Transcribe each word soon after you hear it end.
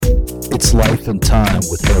What's life and time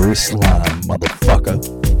with Harry Slime,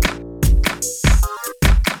 motherfucker?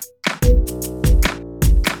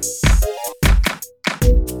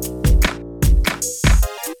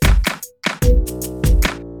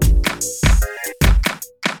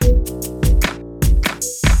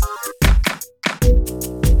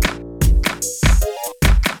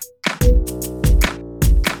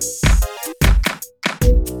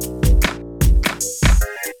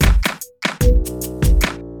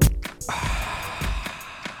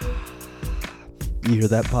 You hear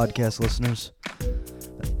that, podcast listeners?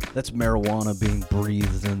 That's marijuana being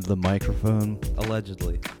breathed into the microphone.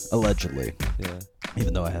 Allegedly. Yeah.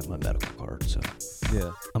 Even though I have my medical card, so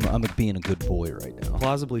Yeah. I'm being a good boy right now.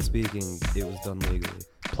 Plausibly speaking, it was done legally.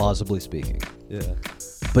 Plausibly speaking. Yeah.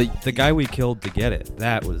 But The guy we killed to get it,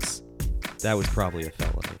 that was probably a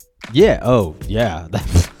felony. yeah,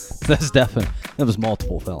 that's definitely, that was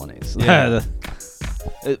multiple felonies. Yeah.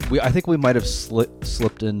 I think we might have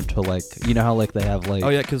slipped into, like, you know how, like, they have, like... Oh,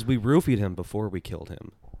 yeah, because we roofied him before we killed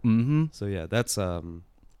him. Mm-hmm. So, yeah, that's...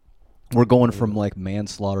 We're going from, like,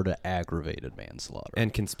 manslaughter to aggravated manslaughter.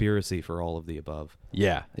 And conspiracy for all of the above.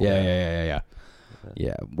 Yeah, we're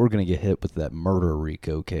going to get hit with that murder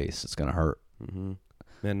RICO case. It's going to hurt. Mm-hmm.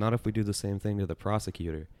 Man, not if we do the same thing to the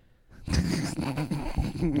prosecutor.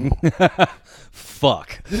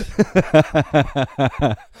 Fuck.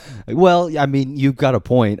 Well, I mean, you've got a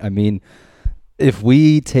point. I mean, if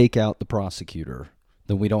we take out the prosecutor,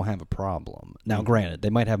 then we don't have a problem. Now, granted, they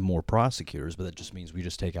might have more prosecutors, but that just means we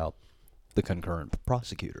just take out the concurrent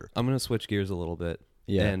prosecutor. I'm going to switch gears a little bit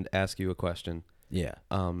and ask you a question. Yeah.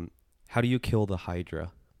 How do you kill the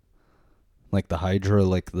Hydra? Like the Hydra,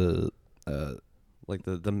 like the... Like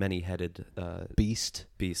the many-headed... beast?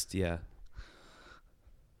 Beast, yeah.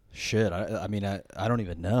 Shit, I mean, I don't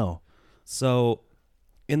even know. So,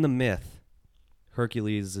 in the myth,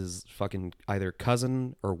 Hercules is fucking either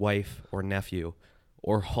cousin or wife or nephew,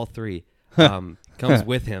 or all three, comes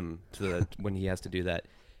with him when he has to do that.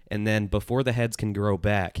 And then before the heads can grow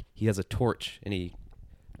back, he has a torch, and he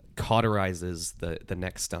cauterizes the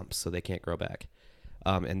neck stumps so they can't grow back.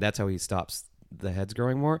 And that's how he stops the heads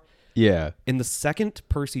growing more. Yeah. In the second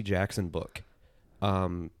Percy Jackson book,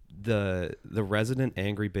 the resident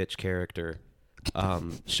angry bitch character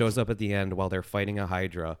shows up at the end while they're fighting a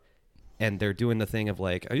Hydra, and they're doing the thing of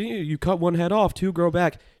like, you cut one head off, two grow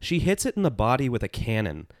back. She hits it in the body with a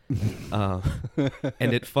cannon, and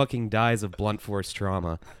it fucking dies of blunt force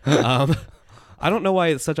trauma. I don't know why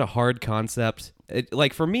it's such a hard concept.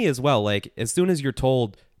 Like for me as well, like as soon as you're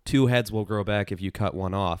told two heads will grow back if you cut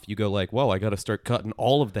one off, you go like, whoa, I got to start cutting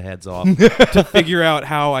all of the heads off to figure out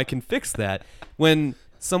how I can fix that. When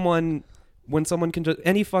someone can just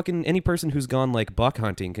any person who's gone like buck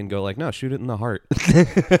hunting can go like, no, shoot it in the heart.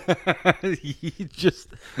 You just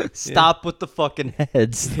stop with the fucking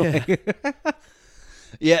heads. Yeah.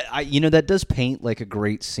 Yeah, that does paint like a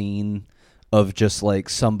great scene of just like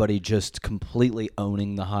somebody just completely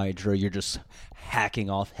owning the Hydra. You're just hacking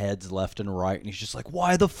off heads left and right, and he's just like,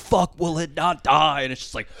 why the fuck will it not die? And it's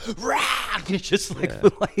just like, rah! And it's just like,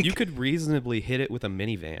 you could reasonably hit it with a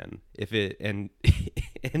minivan if it and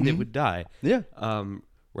it would die. Yeah.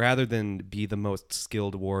 Rather than be the most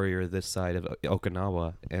skilled warrior this side of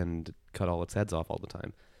Okinawa and cut all its heads off all the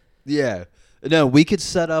time. Yeah. No, we could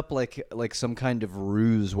set up like some kind of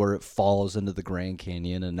ruse where it falls into the Grand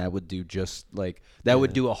Canyon, and that would do just like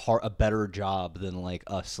would do a better job than like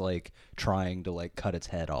us like trying to like cut its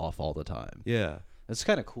head off all the time. Yeah, that's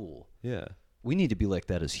kind of cool. Yeah, we need to be like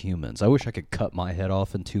that as humans. I wish I could cut my head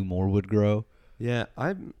off and two more would grow. Yeah,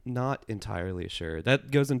 I'm not entirely sure.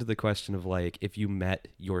 That goes into the question of like, if you met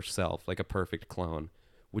yourself like a perfect clone,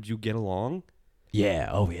 would you get along?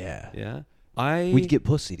 Yeah. Oh yeah. Yeah. We'd get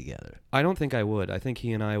pussy together. I don't think I would. I think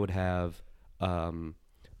he and I would have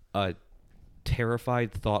a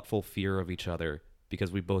terrified, thoughtful fear of each other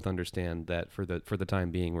because we both understand that for the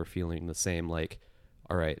time being we're feeling the same. Like,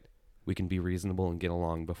 all right, we can be reasonable and get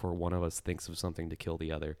along before one of us thinks of something to kill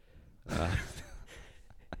the other.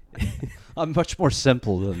 I'm much more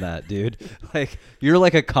simple than that, dude. Like, you're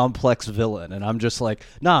like a complex villain, and I'm just like,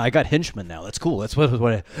 nah, I got henchmen now. That's cool. That's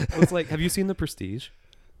what It's like, have you seen The Prestige?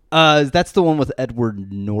 That's the one with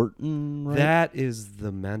Edward Norton, right? That is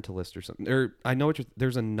The Mentalist or something. Or I know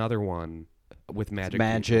there's another one with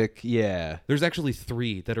magic. Yeah. There's actually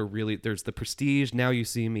three that are really. There's The Prestige, Now You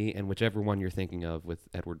See Me, and whichever one you're thinking of with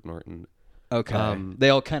Edward Norton. Okay. They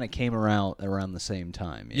all kind of came around the same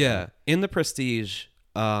time. Yeah. In The Prestige,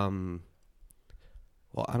 well,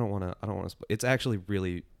 I don't want to. It's actually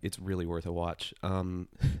it's really worth a watch.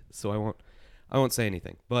 So I won't say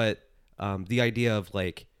anything. But the idea of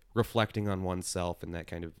like reflecting on oneself in that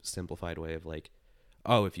kind of simplified way of like,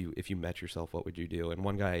 oh, if you met yourself, what would you do? And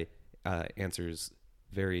one guy answers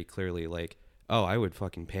very clearly like, oh, I would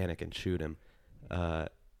fucking panic and shoot him.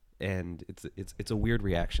 And it's a weird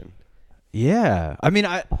reaction. Yeah. I mean,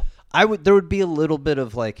 I would, there would be a little bit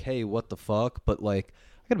of like, hey, what the fuck? But like,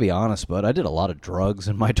 I gotta be honest, bud, I did a lot of drugs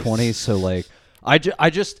in my 20s. So like,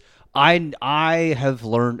 I have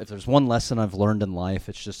learned, if there's one lesson I've learned in life,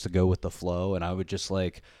 it's just to go with the flow. And I'd just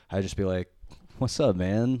be like, what's up,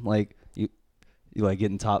 man? Like, you like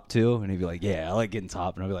getting top too? And he'd be like, yeah, I like getting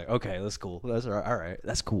top. And I'd be like, okay, that's cool. That's all right.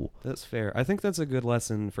 That's cool. That's fair. I think that's a good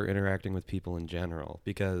lesson for interacting with people in general,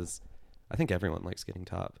 because I think everyone likes getting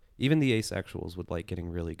top. Even the asexuals would like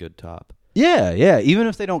getting really good top. Yeah. Even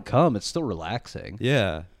if they don't come, it's still relaxing.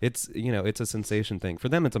 Yeah. It's, it's a sensation thing. For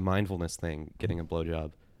them, it's a mindfulness thing, getting a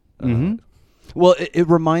blowjob. Mm-hmm. Well, it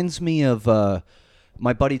reminds me of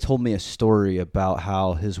my buddy told me a story about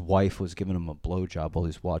how his wife was giving him a blowjob while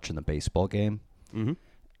he's watching the baseball game. Mm-hmm.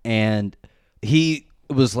 And he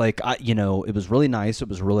was like, it was really nice. It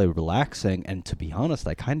was really relaxing. And to be honest,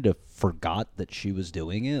 I kind of forgot that she was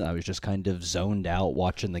doing it. I was just kind of zoned out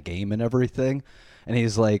watching the game and everything. And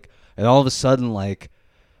he's like, and all of a sudden, like,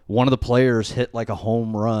 one of the players hit like a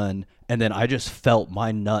home run. And then I just felt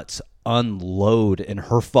my nuts unload in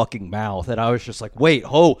her fucking mouth. And I was just like, wait,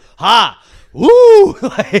 woo!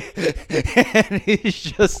 And he's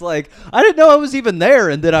just like, I didn't know I was even there,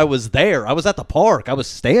 and then I was there. I was at the park. I was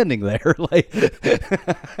standing there. Like,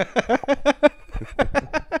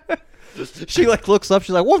 she like looks up. She's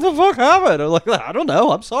like, "What the fuck happened?" I'm like, "I don't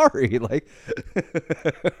know. I'm sorry." Like,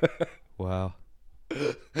 wow.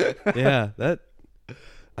 Yeah, that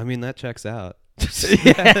checks out.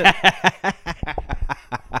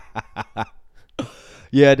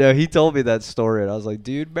 Yeah, no, he told me that story, and I was like,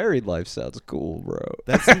 dude, married life sounds cool, bro.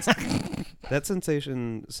 That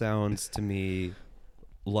sensation sounds to me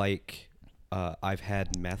like I've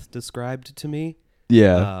had meth described to me.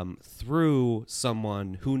 Yeah. Through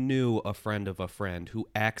someone who knew a friend of a friend who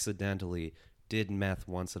accidentally did meth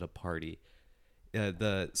once at a party.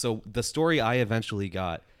 So the story I eventually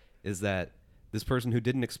got is that this person who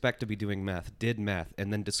didn't expect to be doing meth did meth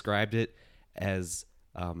and then described it as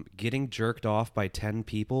getting jerked off by 10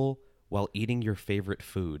 people while eating your favorite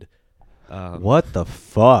food. What the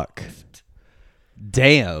fuck?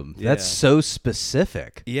 Damn, Yeah. That's so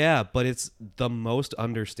specific. Yeah, but it's the most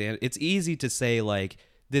It's easy to say, like,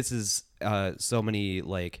 this is so many,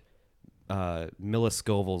 like,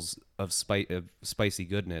 milliscovilles of spicy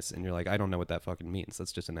goodness, and you're like, I don't know what that fucking means.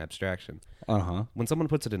 That's just an abstraction. Uh-huh. When someone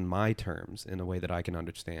puts it in my terms, in a way that I can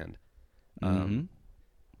understand,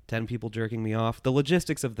 10 people jerking me off, the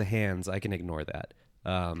logistics of the hands, I can ignore that.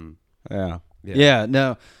 Yeah,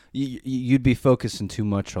 no, you'd be focusing too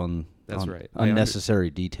much on right. unnecessary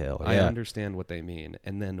detail. I Yeah. understand what they mean,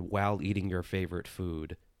 and then while eating your favorite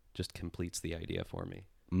food just completes the idea for me.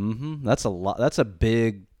 Mm-hmm. That's a lot. That's a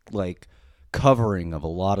big, like, covering of a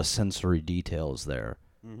lot of sensory details there.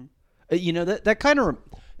 Mm-hmm. That kind of,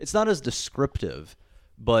 it's not as descriptive,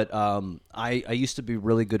 but I used to be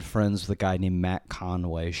really good friends with a guy named Matt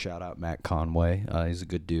Conway. Shout out Matt Conway. He's a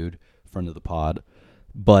good dude, friend of the pod.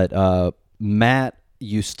 But Matt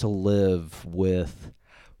used to live with,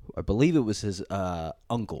 I believe it was his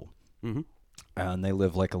uncle. Mm-hmm. And they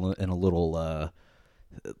live like in a little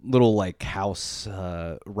like house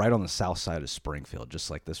right on the south side of Springfield,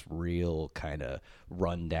 just like this real kind of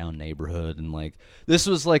rundown neighborhood. And like, this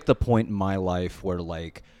was like the point in my life where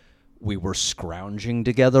like we were scrounging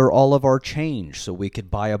together all of our change so we could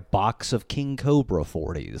buy a box of King Cobra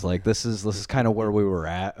 40s. Like, this is kind of where we were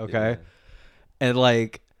at. Okay. Yeah. And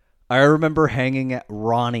like, I remember hanging at,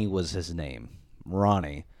 Ronnie was his name,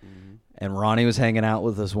 Ronnie. Mm-hmm. And Ronnie was hanging out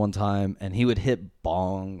with us one time, and he would hit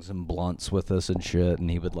bongs and blunts with us and shit, and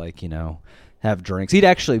he would, like, have drinks. He'd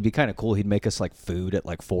actually be kind of cool. He'd make us, like, food at,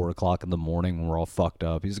 like, 4 o'clock in the morning when we're all fucked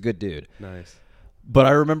up. He's a good dude. Nice. But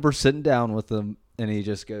I remember sitting down with him, and he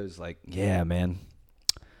just goes, like, yeah, man,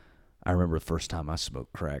 I remember the first time I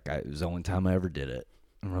smoked crack. It was the only time I ever did it.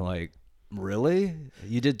 And we're like, really?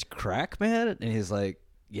 You did crack, man? And he's like,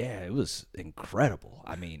 yeah, it was incredible.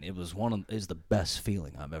 I mean, it was the best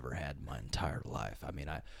feeling I've ever had in my entire life. I mean,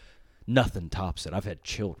 nothing tops it. I've had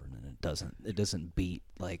children, and it doesn't beat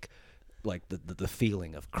like the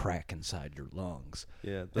feeling of crack inside your lungs.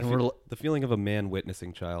 Yeah, the feeling of a man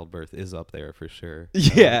witnessing childbirth is up there for sure.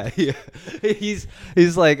 Yeah, yeah. He's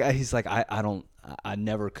like I I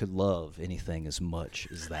never could love anything as much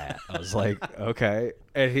as that. I was like, okay.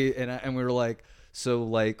 And we were like, so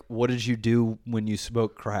like, what did you do when you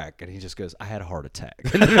smoked crack? And he just goes, I had a heart attack.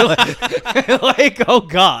 And they're like, oh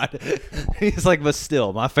God. He's like, but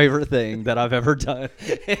still, my favorite thing that I've ever done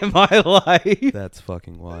in my life. That's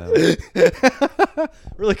fucking wild.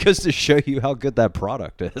 Really goes to show you how good that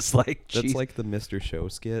product is. Like, That's geez. like the Mr. Show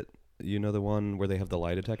skit. You know the one where they have the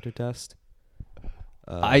lie detector test?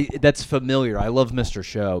 That's familiar. I love Mr.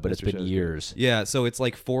 Show, but it's Mr. been Show's years. Yeah, so it's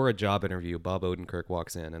like for a job interview, Bob Odenkirk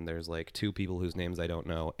walks in, and there's like two people whose names I don't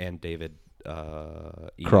know, and David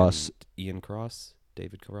Cross. David Cross,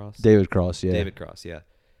 David Cross, yeah. David Cross, yeah.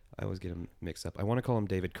 I always get him mixed up. I want to call him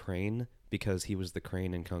David Crane because he was the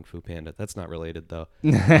crane in Kung Fu Panda. That's not related though.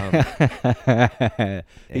 He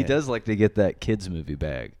does like to get that kids movie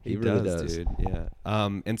bag. He really does, dude. Yeah.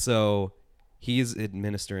 And so he's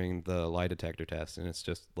administering the lie detector test, and it's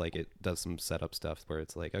just like it does some setup stuff where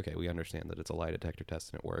it's like, okay, we understand that it's a lie detector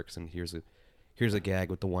test and it works, and here's a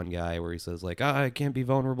gag with the one guy where he says like, I can't be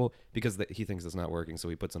vulnerable because he thinks it's not working, so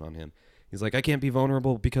he puts it on him. He's like, I can't be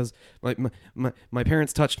vulnerable because my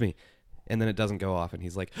parents touched me, and then it doesn't go off, and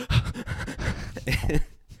he's like,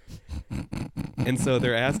 and so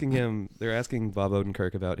they're asking Bob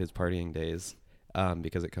Odenkirk about his partying days,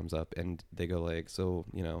 because it comes up, and they go like, so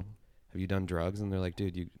have you done drugs? And they're like,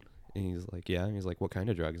 dude, and he's like, yeah. And he's like, what kind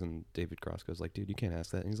of drugs? And David Cross goes like, dude, you can't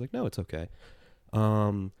ask that. And he's like, no, it's okay.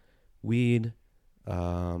 Weed,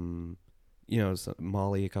 Molly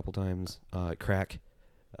a couple times, crack.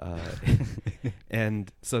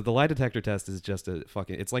 And so the lie detector test is just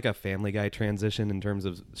it's like a Family Guy transition in terms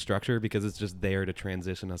of structure, because it's just there to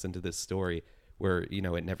transition us into this story where,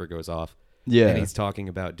 it never goes off. Yeah. And he's talking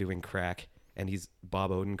about doing crack, and he's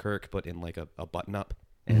Bob Odenkirk, but in like a button up.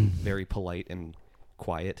 And very polite and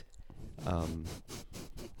quiet. And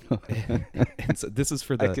so this is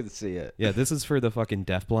for the... I can see it. Yeah, this is for the fucking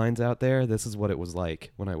deafblinds out there. This is what it was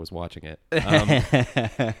like when I was watching it.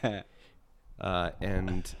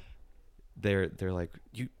 And they're like,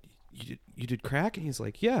 you did crack? And he's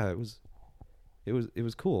like, yeah, it was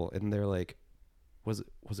cool. And they're like, was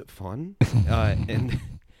it fun? And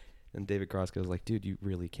David Cross goes like, dude, you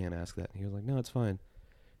really can't ask that. And he was like, no, it's fine.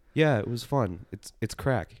 Yeah, it was fun. It's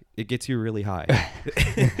crack. It gets you really high.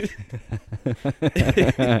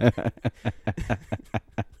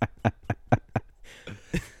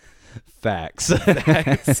 Facts.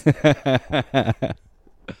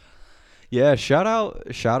 Yeah, shout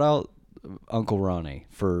out Uncle Ronnie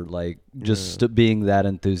for like just being that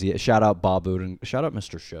enthusiastic. Shout out Bob Oden. Shout out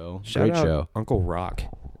Mr. Show. Great show. Uncle Rock.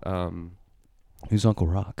 Who's Uncle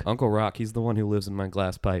Rock? Uncle Rock. He's the one who lives in my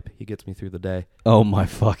glass pipe. He gets me through the day. Oh my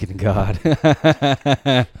fucking God.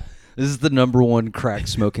 This is the #1 crack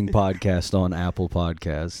smoking podcast on Apple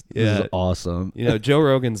Podcasts. This is awesome. Joe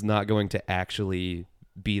Rogan's not going to actually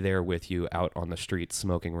be there with you out on the street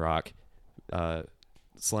smoking rock.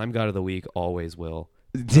 Slime God of the Week always will.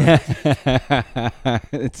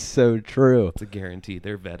 It's so true. It's a guarantee.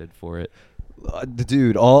 They're vetted for it.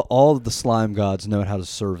 Dude, all of the slime gods know how to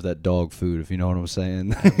serve that dog food, if you know what I'm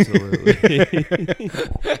saying. Absolutely.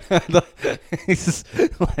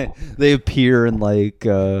 They appear in like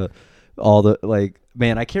all the like,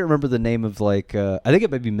 man, I can't remember the name of like I think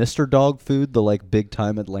it might be Mr. Dog Food, the like big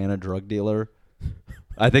time Atlanta drug dealer.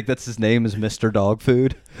 I think that's his name is Mr. Dog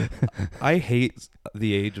Food. I hate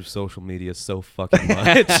the age of social media so fucking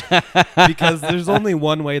much because there's only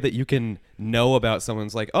one way that you can know about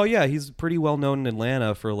someone's like, oh yeah, he's pretty well known in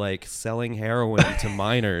Atlanta for like selling heroin to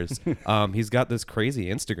minors. He's got this crazy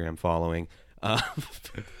Instagram following.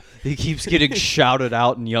 He keeps getting shouted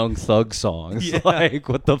out in Young Thug songs. Yeah. Like,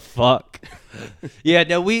 what the fuck? Yeah,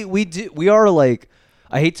 no, we are like,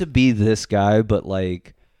 I hate to be this guy, but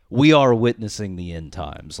like, we are witnessing the end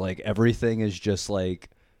times. Like, everything is just like,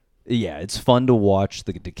 yeah, it's fun to watch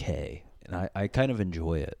the decay, and I kind of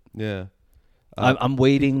enjoy it. Yeah. I'm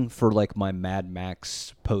waiting for like my Mad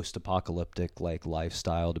Max post-apocalyptic like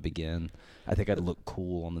lifestyle to begin. I think I'd look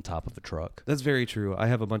cool on the top of a truck. That's very true. I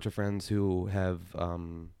have a bunch of friends who have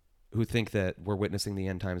who think that we're witnessing the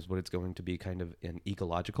end times, but it's going to be kind of an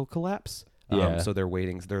ecological collapse. Yeah. So they're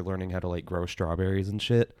learning how to like grow strawberries and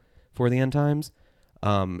shit for the end times.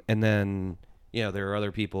 And then, there are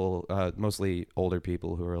other people, mostly older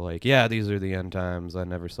people, who are like, yeah, these are the end times. I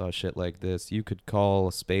never saw shit like this. You could call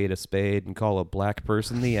a spade and call a black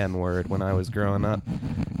person the N-word when I was growing up.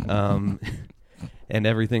 And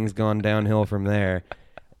everything's gone downhill from there.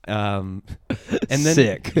 And then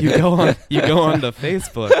Sick. you go on to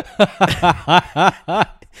Facebook.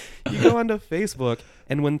 You go onto Facebook,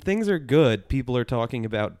 and when things are good, people are talking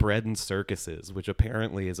about bread and circuses, which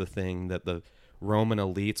apparently is a thing that the Roman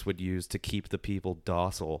elites would use to keep the people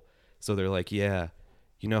docile. So they're like, yeah,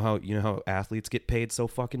 you know how athletes get paid so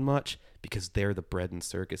fucking much? Because they're the bread in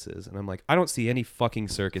circuses. And I'm like, I don't see any fucking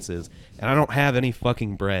circuses, and I don't have any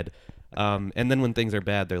fucking bread. And then when things are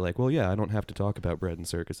bad, they're like, well, yeah, I don't have to talk about bread and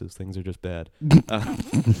circuses. Things are just bad.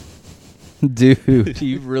 Dude,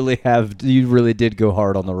 you really did go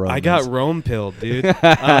hard on the Romans. I got Rome pilled, dude.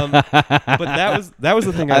 But that was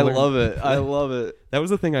the thing I learned. love it. I love it. That was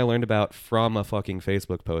the thing I learned about from a fucking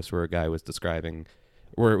Facebook post where a guy was describing,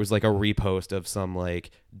 where it was like a repost of some like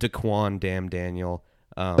Daquan Damn Daniel.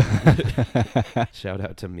 Shout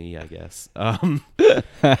out to me, I guess.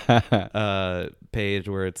 Page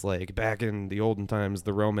where it's like, back in the olden times,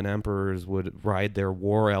 the Roman emperors would ride their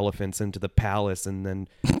war elephants into the palace and then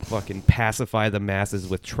fucking pacify the masses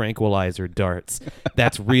with tranquilizer darts.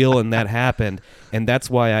 That's real, and that happened, and that's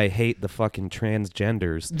why I hate the fucking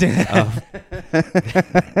transgenders.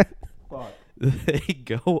 They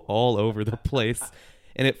go all over the place.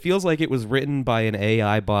 And it feels like it was written by an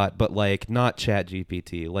AI bot, but like not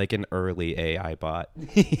ChatGPT, like an early AI bot.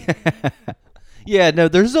 Yeah, no,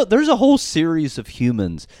 there's a whole series of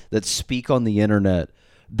humans that speak on the internet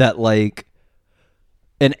that like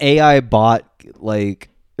an AI bot like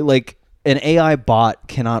an AI bot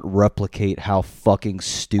cannot replicate how fucking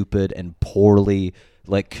stupid and poorly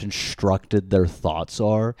like constructed their thoughts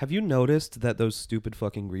are. Have you noticed that those stupid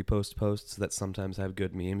fucking repost posts that sometimes have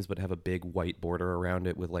good memes but have a big white border around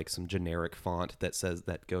it with like some generic font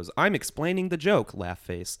that goes, I'm explaining the joke, laugh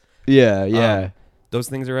face. Yeah. Those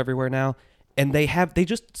things are everywhere now, and they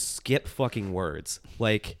just skip fucking words.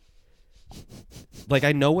 Like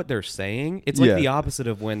I know what they're saying. It's like the opposite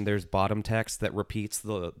of when there's bottom text that repeats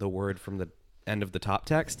the word from the end of the top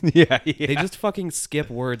text. Yeah. They just fucking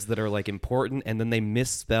skip words that are like important, and then they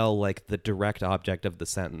misspell like the direct object of the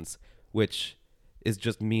sentence, which is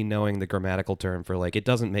just me knowing the grammatical term for like, it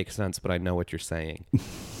doesn't make sense, but I know what you're saying.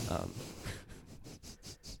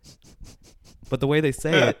 But the way they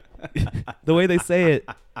say it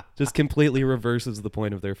just completely reverses the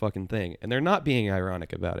point of their fucking thing, and they're not being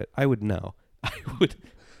ironic about it. I would know.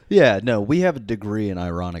 Yeah, no, we have a degree in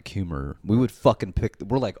ironic humor. We would fucking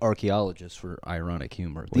we're like archaeologists for ironic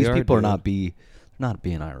humor. These people are not being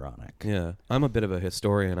ironic. Yeah, I'm a bit of a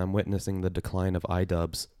historian. I'm witnessing the decline of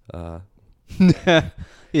iDubbbz.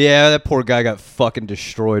 Yeah, that poor guy got fucking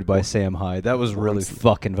destroyed by Sam Hyde. That was really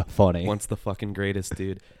fucking funny. Once the fucking greatest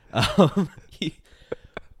dude.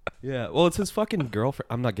 Yeah, well, it's his fucking girlfriend.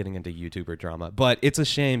 I'm not getting into YouTuber drama, but it's a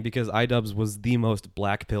shame because iDubbbz was the most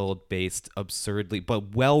black pill based, absurdly,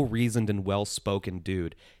 but well-reasoned and well-spoken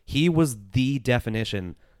dude. He was the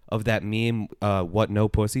definition of that meme, what no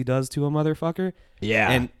pussy does to a motherfucker.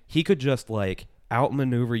 Yeah. And he could just, like,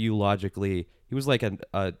 outmaneuver you logically. He was like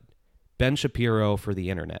a Ben Shapiro for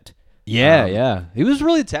the internet. Yeah. He was a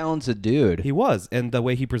really talented dude. He was, and the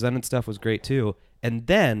way he presented stuff was great, too. And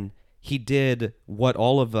then he did what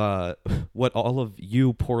all of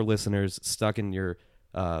you poor listeners stuck in your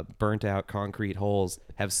burnt out concrete holes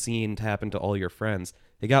have seen happen to all your friends.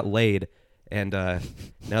 They got laid, and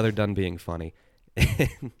now they're done being funny.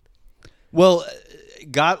 Well,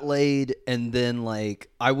 got laid, and then like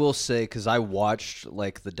I will say, because I watched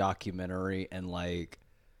like the documentary, and like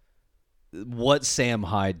what Sam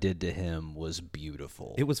Hyde did to him was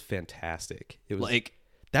beautiful. It was fantastic. It was like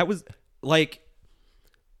that was like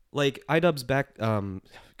iDubbbz back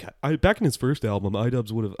back in his first album,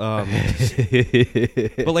 iDubbbz would have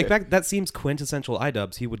but like back, that seems quintessential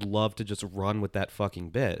iDubbbz. He would love to just run with that fucking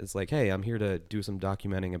bit. It's like, hey, I'm here to do some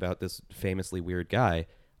documenting about this famously weird guy.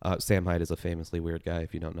 Sam Hyde is a famously weird guy,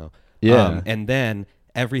 if you don't know. Yeah. And then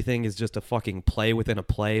everything is just a fucking play within a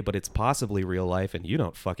play, but it's possibly real life and you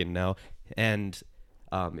don't fucking know. And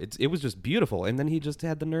it was just beautiful. And then he just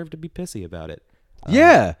had the nerve to be pissy about it.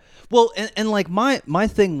 Yeah. Well, and like my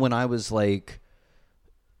thing when I was like,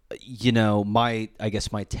 you know, I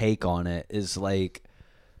guess my take on it is like,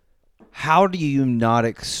 how do you not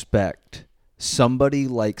expect somebody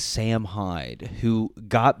like Sam Hyde, who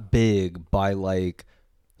got big by like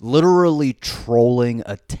literally trolling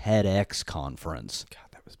a TEDx conference? God,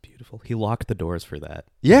 that was beautiful. He locked the doors for that.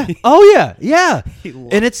 Yeah. Oh yeah. Yeah.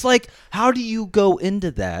 And it's like, how do you go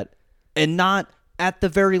into that and not, at the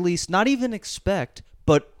very least, not even expect,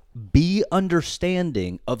 but be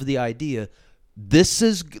understanding of the idea, this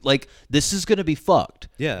is going to be fucked.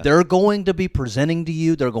 Yeah. They're going to be presenting to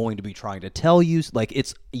you. They're going to be trying to tell you. Like,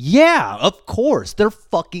 it's, yeah, of course. They're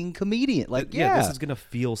fucking comedian. Like, yeah. This is going to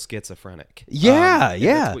feel schizophrenic. Yeah,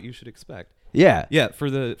 yeah. That's what you should expect. Yeah. Yeah,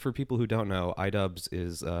 for people who don't know, iDubbbz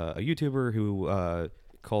is a YouTuber who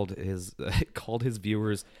called his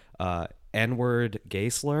viewers N-word gay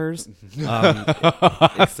slurs.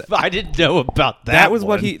 I didn't know about that. That was one.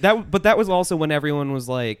 what he but that was also when everyone was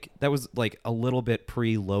like, that was like a little bit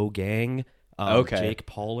pre-Low Gang. Okay. Jake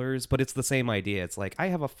Paulers, but it's the same idea. It's like, I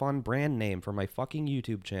have a fun brand name for my fucking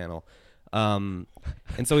YouTube channel. And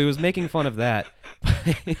so he was making fun of that.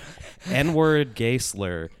 N-word gay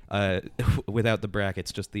slur, without the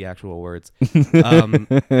brackets, just the actual words.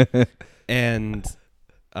 And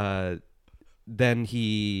then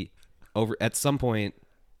he at some point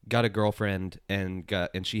got a girlfriend and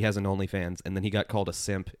she has an OnlyFans, and then he got called a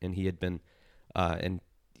simp, and he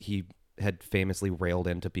had famously railed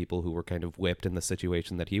into people who were kind of whipped in the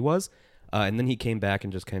situation that he was. And then he came back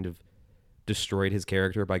and just kind of destroyed his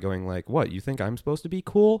character by going like, what, you think I'm supposed to be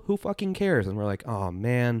cool? Who fucking cares? And we're like, oh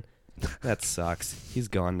man, that sucks. He's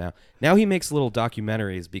gone now. Now he makes little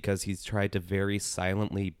documentaries because he's tried to very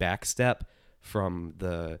silently backstep from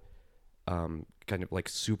the kind of like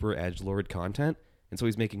super edgelord content. And so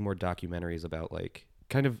he's making more documentaries about like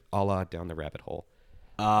kind of a la Down the Rabbit Hole.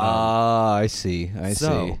 I see. I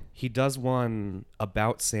see. He does one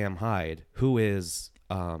about Sam Hyde, who is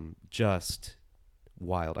just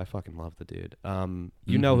wild. I fucking love the dude.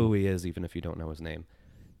 You know who he is, even if you don't know his name.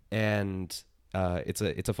 And it's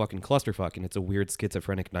a fucking clusterfuck, and it's a weird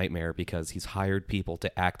schizophrenic nightmare because he's hired people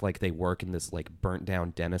to act like they work in this like burnt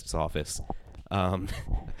down dentist's office. And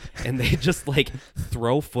they just like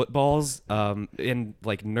throw footballs and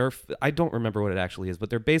like Nerf. I don't remember what it actually is,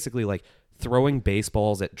 but they're basically like throwing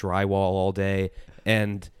baseballs at drywall all day.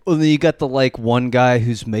 And well, then you got the like one guy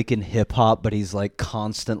who's making hip hop, but he's like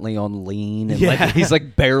constantly on lean and like he's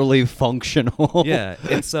like barely functional. Yeah.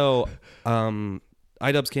 And so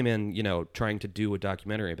iDubbbz came in, trying to do a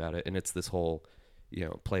documentary about it, and it's this whole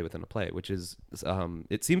play within a play, which is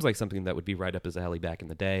it seems like something that would be right up his alley back in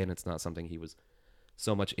the day, and it's not something he was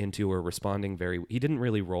so much into or responding he didn't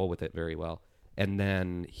really roll with it very well. And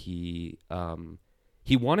then he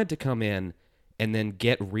wanted to come in and then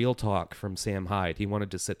get real talk from Sam Hyde. He wanted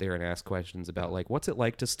to sit there and ask questions about like, what's it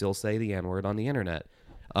like to still say the N-word on the internet?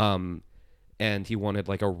 And he wanted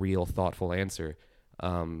like a real thoughtful answer.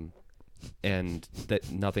 And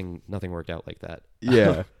that nothing worked out like that.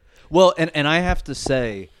 Yeah. Well, and I have to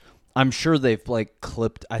say, I'm sure they've like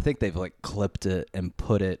clipped. I think they've like clipped it and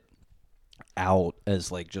put it out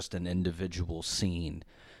as like just an individual scene.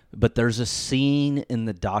 But there's a scene in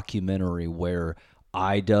the documentary where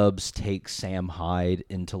iDubbbz takes Sam Hyde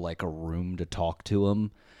into like a room to talk to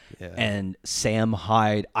him. Yeah. And Sam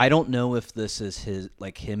Hyde, I don't know if this is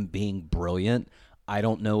him being brilliant. I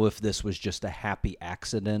don't know if this was just a happy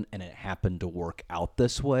accident and it happened to work out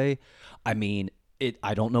this way. I mean,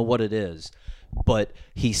 I don't know what it is, but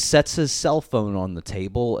he sets his cell phone on the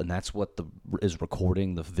table, and that's what is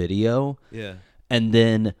recording the video. Yeah. And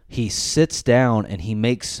then he sits down and he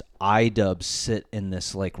makes iDubbbz sit in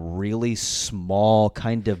this like really small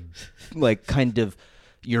kind of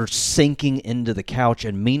you're sinking into the couch.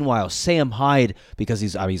 And meanwhile, Sam Hyde, because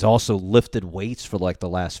he's also lifted weights for like the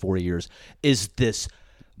last 4 years, is this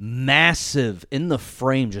massive in the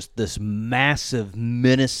frame, just this massive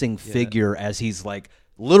menacing figure as he's like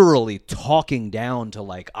literally talking down to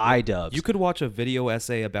like iDubbbz. You could watch a video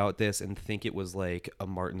essay about this and think it was like a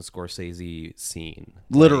Martin Scorsese scene.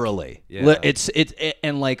 Literally. Like, yeah.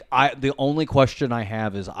 And like the only question I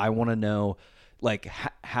have is I want to know like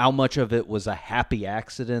how much of it was a happy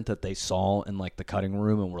accident that they saw in like the cutting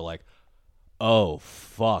room and were like, oh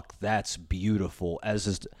fuck, that's beautiful,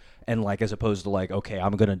 and like as opposed to like, okay,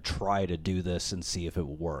 I'm gonna try to do this and see if it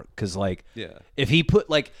will work. Because like, if he put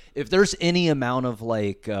like, if there's any amount of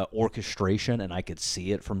like orchestration, and I could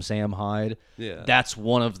see it from Sam Hyde, that's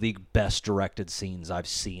one of the best directed scenes I've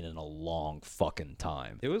seen in a long fucking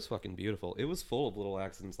time. It was fucking beautiful. It was full of little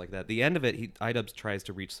accidents like that. The end of it, iDubbbz tries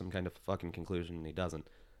to reach some kind of fucking conclusion, and he doesn't.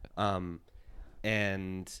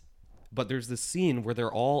 But there's this scene where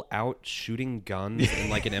they're all out shooting guns in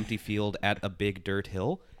like an empty field at a big dirt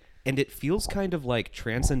hill. And it feels kind of like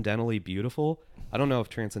transcendentally beautiful. I don't know if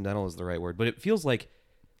transcendental is the right word, but it feels like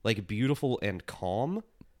beautiful and calm.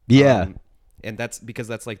 Yeah. And that's because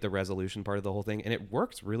that's like the resolution part of the whole thing. And it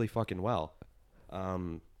works really fucking well.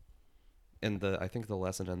 And I think the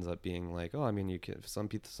lesson ends up being like, oh, I mean, some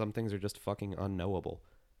things are just fucking unknowable.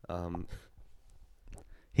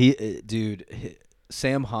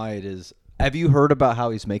 Sam Hyde is... Have you heard about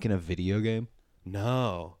how he's making a video game?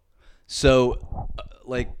 No. So,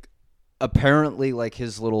 apparently, like,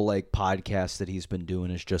 his little, like, podcast that he's been doing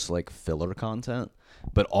is just, like, filler content.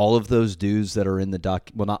 But all of those dudes that are in the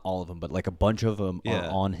doc... Well, not all of them, but, like, a bunch of them are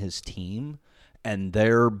on his team. And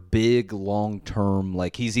they're big, long-term...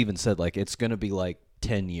 Like, he's even said, like, it's going to be, like,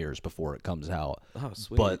 10 years before it comes out. Oh,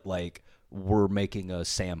 sweet. But, like... we're making a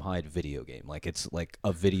Sam Hyde video game. Like, it's like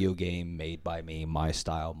a video game made by me, my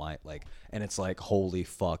style, and it's like, holy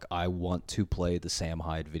fuck, I want to play the Sam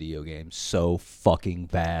Hyde video game so fucking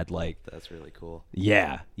bad. Like, That's really cool.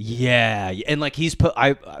 yeah. And like, he's put,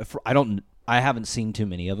 I haven't seen too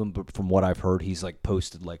many of them, but from what I've heard, he's like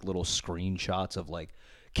posted like little screenshots of like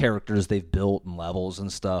characters they've built and levels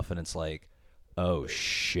and stuff. And it's like, oh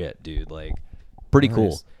shit, dude. Like, pretty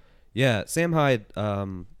cool. Yeah, Sam Hyde.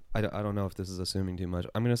 I don't know if this is assuming too much.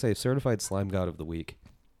 I'm gonna say certified slime god of the week.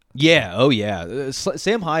 Yeah. Oh yeah.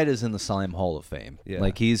 Sam Hyde is in the Slime Hall of Fame. Yeah.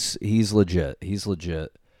 Like, he's legit. He's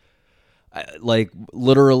legit. Like,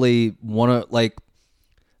 literally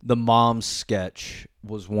the mom sketch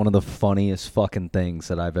was one of the funniest fucking things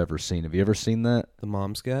that I've ever seen. Have you ever seen that? The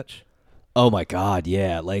mom sketch. Oh my god,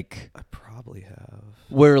 yeah. Like, I probably have.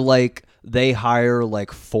 where like they hire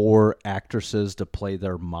like 4 actresses to play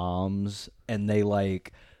their moms, and they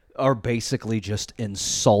like are basically just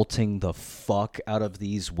insulting the fuck out of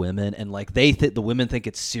these women, and like the women think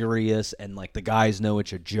it's serious, and like the guys know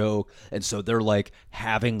it's a joke, and so they're like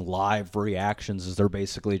having live reactions as they're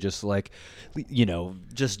basically just like,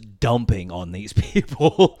 just dumping on these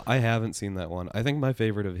people. I haven't seen that one. I think my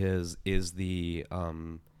favorite of his is the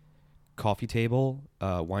coffee table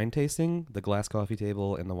wine tasting, the glass coffee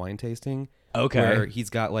table and the wine tasting. Okay. Where he's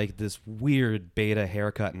got like this weird beta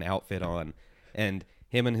haircut and outfit on, and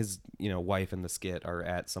him and his wife in the skit are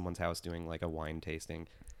at someone's house doing like a wine tasting,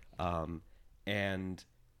 and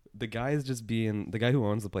the guy who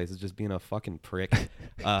owns the place is just being a fucking prick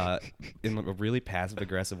in a really passive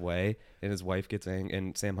aggressive way, and his wife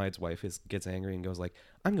and Sam Hyde's wife gets angry and goes like,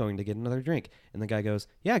 I'm going to get another drink, and the guy goes,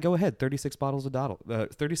 yeah, go ahead, $36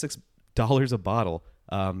 a bottle,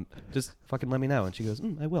 just fucking let me know. And she goes,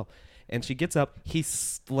 I will. And she gets up, he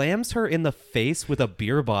slams her in the face with a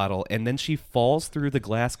beer bottle, and then she falls through the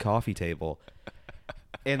glass coffee table.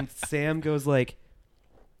 And Sam goes like,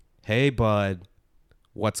 hey bud,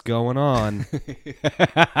 what's going on?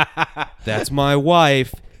 That's my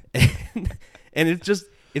wife. And it's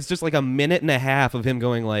just like a minute and a half of him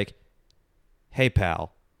going like, hey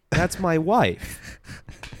pal, that's my wife.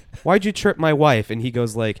 Why'd you trip my wife? And he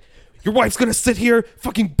goes like, your wife's gonna sit here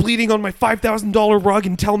fucking bleeding on my $5,000 rug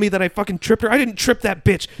and tell me that I fucking tripped her? I didn't trip that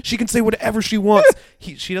bitch. She can say whatever she wants.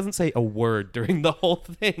 She doesn't say a word during the whole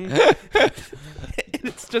thing. And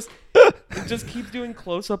it just keeps doing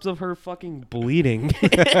close-ups of her fucking bleeding.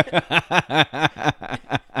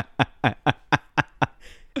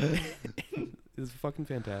 It's fucking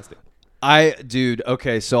fantastic. Dude,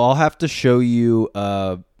 okay, so I'll have to show you,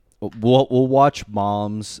 we'll watch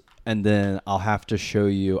Moms, and then I'll have to show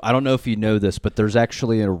you, I don't know if you know this, but there's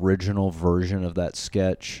actually an original version of that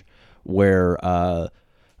sketch where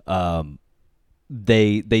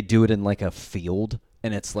they do it in like a field,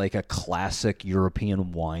 and it's like a classic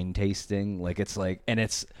European wine tasting. Like, it's like, and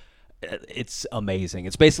it's amazing.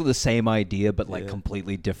 It's basically the same idea, but like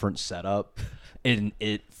completely different setup, and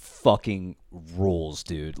it fucking rules,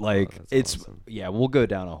 dude. Like, it's awesome. Yeah, we'll go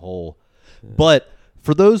down a hole. Yeah. But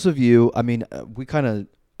for those of you, I mean, we kind of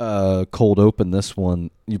cold open this one.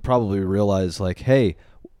 You probably realize like, hey,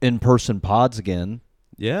 in-person pods again.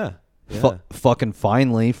 Yeah. Fucking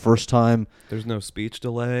finally, first time. There's no speech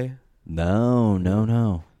delay. No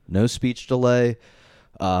speech delay.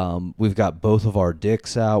 We've got both of our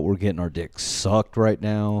dicks out. We're getting our dicks sucked right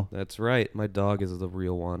now. That's right. My dog is the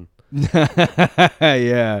real one.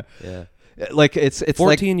 Yeah. Like, it's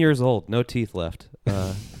 14 years old, no teeth left.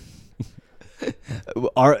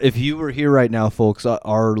 If you were here right now, folks,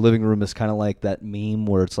 our living room is kind of like that meme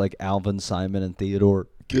where it's like Alvin, Simon, and Theodore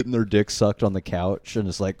getting their dicks sucked on the couch, and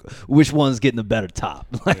it's like, which one's getting the better top?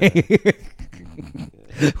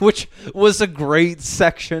 Which was a great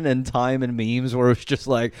section in time and memes where it's just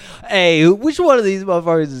like, hey, which one of these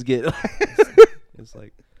motherfuckers is getting? It's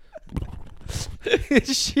like,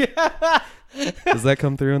 yeah. Does that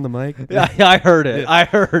come through on the mic? Yeah, I heard it. I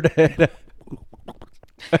heard it.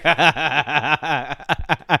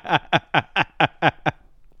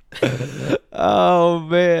 Oh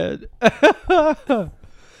man.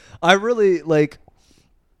 I really like,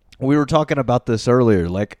 we were talking about this earlier,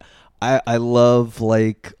 like I love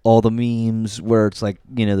like all the memes where it's like,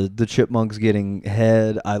 the chipmunks getting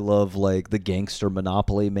head. I love like the gangster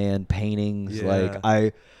Monopoly Man paintings. Yeah. Like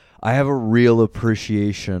I have a real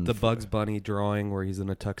appreciation. The Bugs Bunny drawing where he's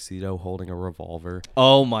in a tuxedo holding a revolver.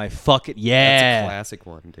 Oh my fucking yeah. That's a classic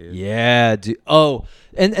one, dude. Yeah, dude. Oh,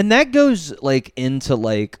 and that goes like into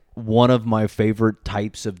like one of my favorite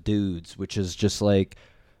types of dudes, which is just like,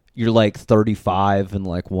 you're like 35 and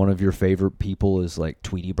like one of your favorite people is like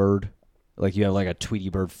Tweety Bird. Like you have like a Tweety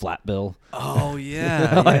Bird flat bill. Oh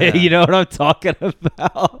yeah, You know what I'm talking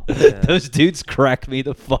about? Yeah. Those dudes crack me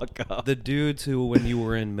the fuck up. The dudes who, when you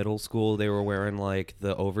were in middle school, they were wearing like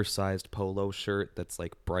the oversized polo shirt that's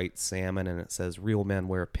like bright salmon and it says "Real men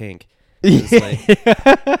wear pink." It's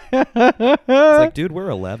like, dude, we're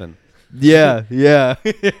 11. Yeah. What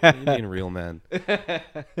do you mean, real men?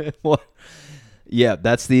 Well, yeah,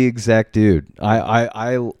 that's the exact dude.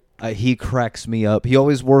 He cracks me up. He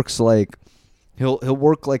always works like he'll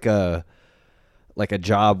work like a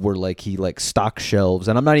job where like he like stocks shelves,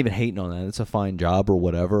 and I'm not even hating on that. It's a fine job or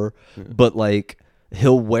whatever, but like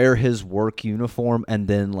he'll wear his work uniform and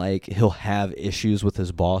then like he'll have issues with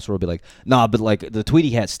his boss where he'll be like, nah, but like the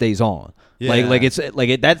Tweety hat stays on. Yeah. Like it's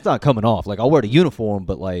like that's not coming off. Like I'll wear the uniform,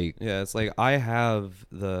 but like Yeah, it's like I have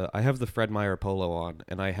the Fred Meyer polo on,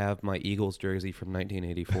 and I have my Eagles jersey from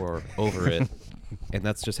 1984 over it, and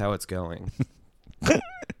that's just how it's going.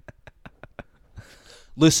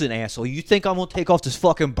 Listen, asshole, you think I'm gonna take off this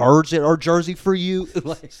fucking birds at our jersey for you?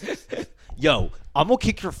 Like, yo, I'm gonna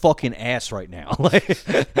kick your fucking ass right now. Like,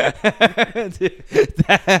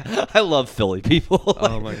 I love Philly people.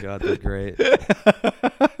 Oh my god, they're great.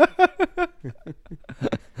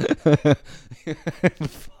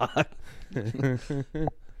 Fuck.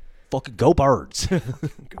 Fucking go birds.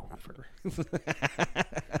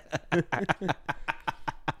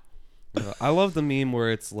 I love the meme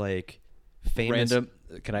where it's like famous. Random.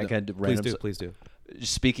 Can I do random? Please do.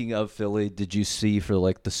 Speaking of Philly, did you see for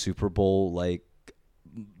like the Super Bowl, like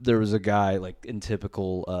there was a guy like in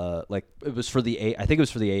typical like it was for the I think it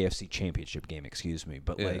was for the AFC Championship game, excuse me,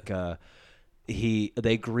 but like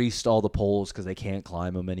they greased all the poles because they can't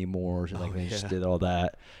climb them anymore. Like they just did all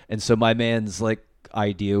that, and so my man's like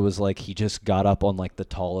idea was like he just got up on like the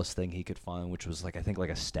tallest thing he could find, which was like I think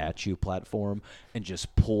like a statue platform, and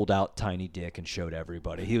just pulled out Tiny Dick and showed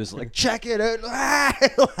everybody. He was like, check it out.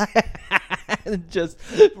 And just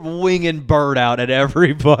winging bird out at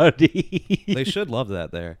everybody. They should love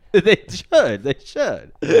that there. They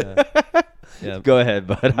should. Yeah. Go ahead,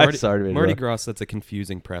 bud. I'm sorry to interrupt. Mardi Gras sets a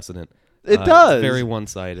confusing precedent. It does. It's very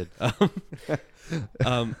one-sided.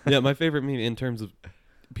 Yeah, my favorite meme in terms of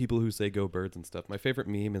people who say go birds and stuff, my favorite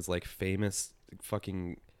meme is like famous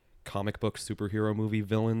fucking comic book superhero movie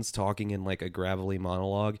villains talking in like a gravelly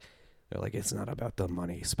monologue. They're like, it's not about the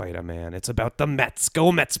money, Spider-Man. It's about the Mets.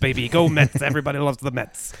 Go Mets, baby. Go Mets. Everybody loves the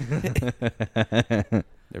Mets.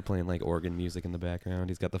 They're playing like organ music in the background.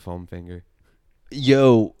 He's got the foam finger.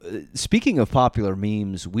 Yo, speaking of popular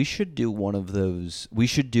memes, we should do one of those. We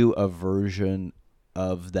should do a version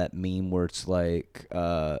of that meme where it's like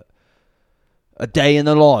a day in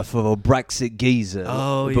the life of a Brexit geezer.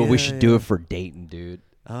 Oh, but we yeah, should do it for Dayton, dude.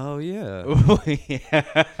 Oh, yeah.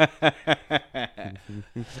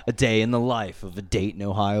 A day in the life of a Dayton,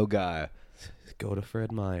 Ohio guy. Go to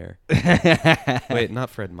Fred Meyer. Wait, not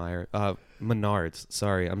Fred Meyer. Menards.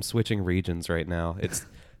 Sorry, I'm switching regions right now.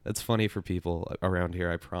 That's funny for people around here,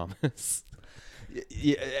 I promise.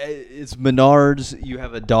 Yeah, it's Menards. You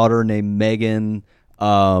have a daughter named Megan.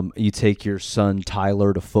 You take your son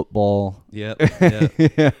Tyler to football. Yep.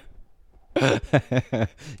 Yeah.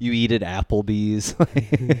 You eat at Applebee's.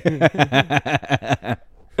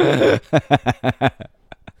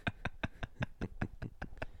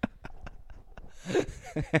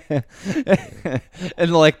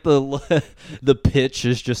 And like the pitch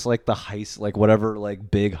is just like the like whatever like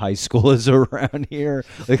big high school is around here,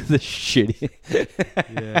 like the shitty.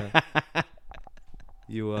 Yeah.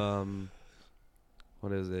 You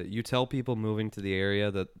what is it? You tell people moving to the area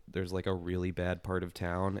that there's like a really bad part of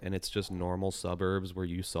town and it's just normal suburbs where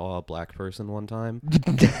you saw a black person one time.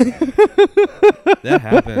 That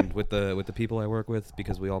happened with the people I work with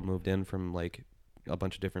because we all moved in from like a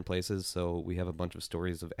bunch of different places, so we have a bunch of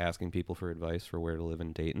stories of asking people for advice for where to live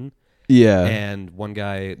in Dayton. Yeah. And one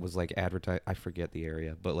guy was like I forget the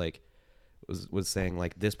area, but like was saying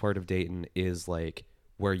like this part of Dayton is like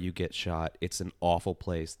where you get shot. It's an awful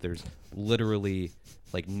place. There's literally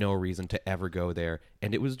like no reason to ever go there.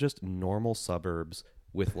 And it was just normal suburbs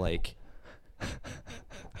with like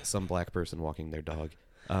some black person walking their dog.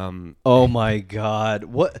 Oh my God.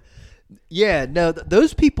 What? Yeah, no,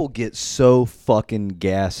 those people get so fucking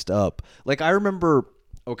gassed up. Like I remember,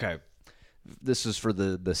 okay, this is for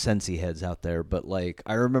the Sensi heads out there, but like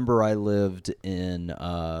I remember I lived in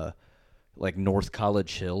like North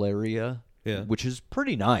College Hill area. Yeah. Which is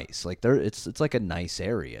pretty nice. Like it's like a nice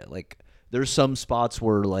area. Like there's some spots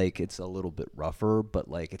where like it's a little bit rougher, but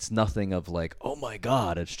like it's nothing of like, oh my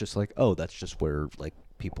God. It's just like, oh, that's just where like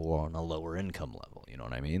people are on a lower income level. You know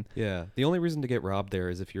what I mean? Yeah. The only reason to get robbed there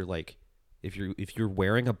is if you're like if you're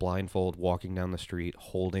wearing a blindfold, walking down the street,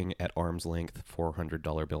 holding at arm's length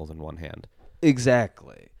 $400 bills in one hand.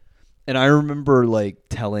 Exactly. And I remember like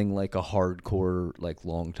telling like a hardcore like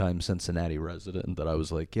longtime Cincinnati resident that I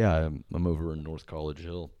was like, yeah, I'm over in North College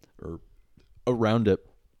Hill or around it,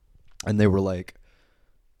 and they were like,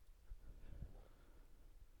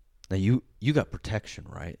 now you got protection,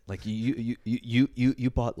 right? Like you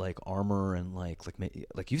bought like armor and like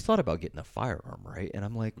you thought about getting a firearm, right? And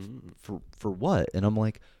I'm like, for what? And I'm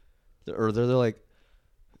like, or they're like,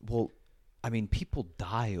 well, I mean, people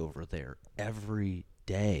die over there every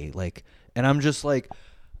day, like, and I'm just like,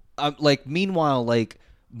 I'm like, meanwhile, like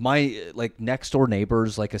my like next door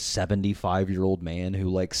neighbor's like a 75-year-old man who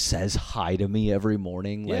like says hi to me every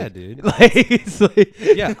morning. Yeah, like, dude. Like, it's like,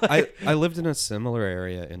 yeah, I lived in a similar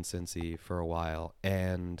area in Cincy for a while,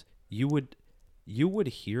 and you would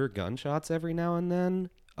hear gunshots every now and then.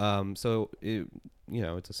 So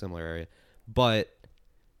it's a similar area, but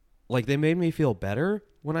like they made me feel better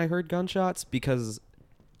when I heard gunshots because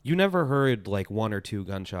you never heard like one or two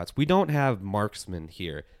gunshots. We don't have marksmen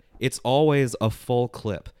here. It's always a full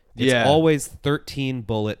clip. It's always 13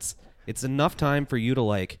 bullets. It's enough time for you to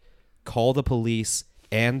like call the police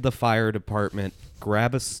and the fire department,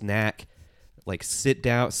 grab a snack, like sit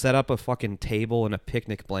down, set up a fucking table and a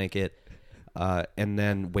picnic blanket, and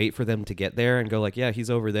then wait for them to get there and go like, yeah,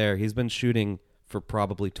 he's over there. He's been shooting for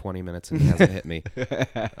probably 20 minutes and he hasn't hit me.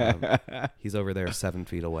 He's over there 7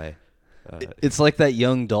 feet away. It's like that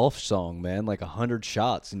Young Dolph song, man. Like 100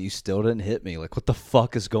 shots and you still didn't hit me. Like, what the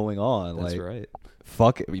fuck is going on? That's like, right.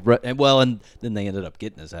 Fuck it. And then they ended up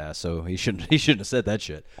getting his ass. So he shouldn't have said that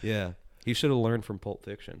shit. Yeah, he should have learned from Pulp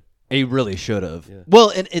Fiction. He really should have. Yeah.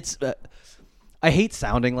 Well, and it's. I hate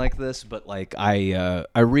sounding like this, but like I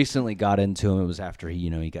recently got into him. It was after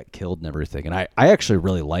he got killed and everything. And I actually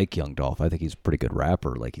really like Young Dolph. I think he's a pretty good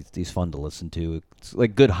rapper. Like he's fun to listen to. It's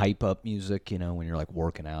like good hype up music, when you're like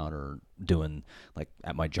working out or doing like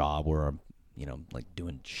at my job where I'm, like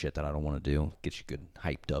doing shit that I don't want to do. Gets you good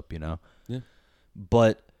hyped up, Yeah.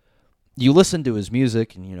 But you listen to his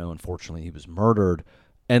music and unfortunately he was murdered,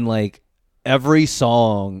 and like every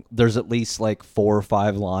song, there's at least like 4 or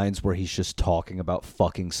 5 lines where he's just talking about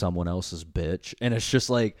fucking someone else's bitch. And it's just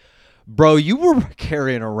like, bro, you were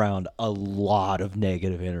carrying around a lot of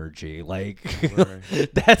negative energy. Like, right.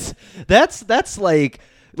 that's like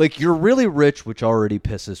you're really rich, which already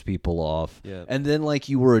pisses people off. Yeah. And then like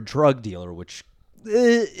you were a drug dealer, which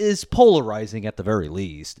is polarizing at the very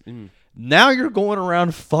least. Now you're going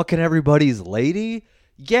around fucking everybody's lady.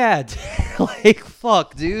 Yeah, like,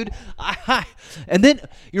 fuck, dude. And then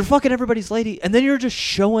you're fucking everybody's lady, and then you're just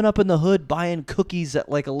showing up in the hood buying cookies at,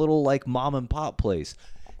 like, a little, like, mom and pop place.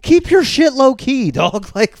 Keep your shit low-key,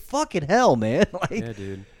 dog. Like, fucking hell, man. Like, yeah,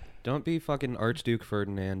 dude. Don't be fucking Archduke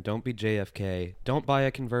Ferdinand. Don't be JFK. Don't buy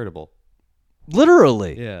a convertible.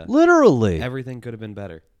 Literally. Yeah. Literally. Everything could have been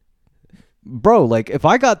better. Bro, like, if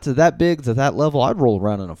I got to that big, to that level, I'd roll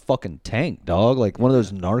around in a fucking tank, dog. Like one of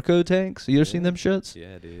those narco tanks. You ever seen them shits?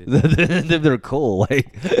 Yeah, dude. They're cool.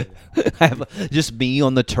 Like, I have just me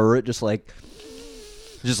on the turret, just like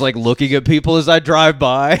looking at people as I drive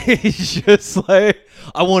by. Just like,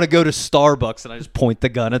 I want to go to Starbucks, and I just point the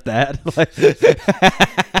gun at that.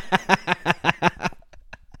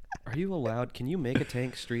 Are you allowed? Can you make a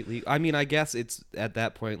tank street legal? I mean, I guess it's at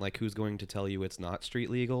that point, like, who's going to tell you it's not street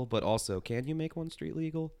legal? But also, can you make one street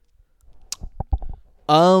legal?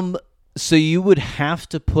 So you would have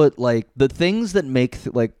to put, like, the things that make,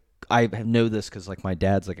 like, I know this because, like, my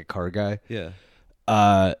dad's, like, a car guy. Yeah.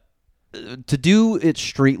 To do it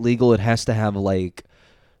street legal, it has to have, like,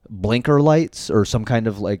 blinker lights or some kind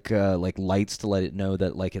of like lights to let it know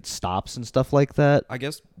that like it stops and stuff like that. I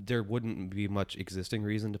guess there wouldn't be much existing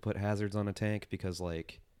reason to put hazards on a tank because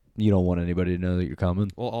like you don't want anybody to know that you're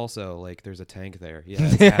coming. Well, also like there's a tank there. Yeah,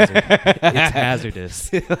 it's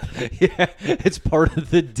hazardous. Yeah, it's part of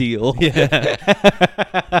the deal. Yeah.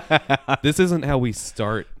 This isn't how we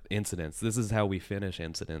start incidents. This is how we finish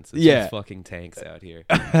incidents. It's just fucking tanks out here.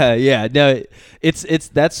 Yeah, no,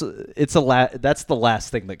 that's the last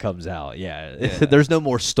thing that comes out. Yeah. There's no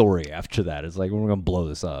more story after that. It's like we're gonna blow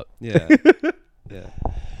this up. Yeah, yeah,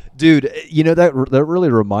 dude. That really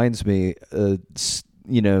reminds me.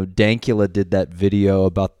 Dankula did that video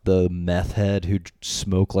about the meth head who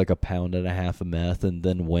smoked like 1.5 pounds of meth and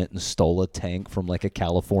then went and stole a tank from like a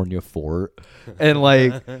California fort. And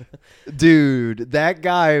like, dude, that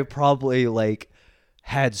guy probably like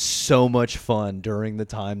had so much fun during the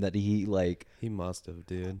time that he must have,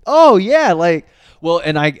 dude. Oh yeah. Like, well,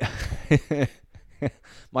 and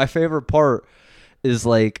my favorite part is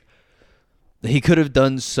like, He could have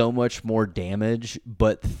done so much more damage,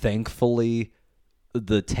 but thankfully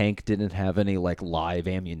the tank didn't have any like live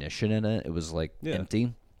ammunition in it. It was like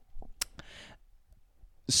empty.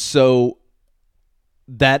 So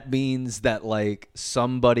that means that like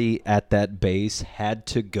somebody at that base had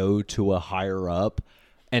to go to a higher up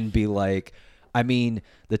and be like, I mean,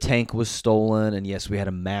 the tank was stolen, and yes, we had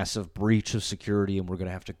a massive breach of security, and we're going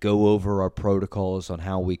to have to go over our protocols on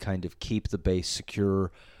how we kind of keep the base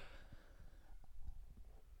secure.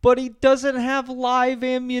 But he doesn't have live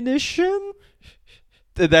ammunition.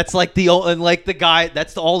 That's like the guy.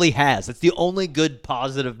 That's all he has. That's the only good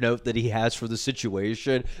positive note that he has for the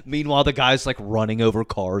situation. Meanwhile, the guy's like running over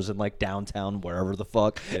cars in like downtown, wherever the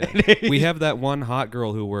fuck. Yeah. We have that one hot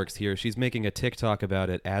girl who works here. She's making a TikTok about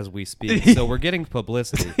it as we speak. So we're getting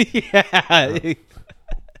publicity. Yeah.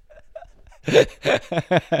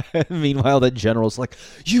 Meanwhile, the general's like,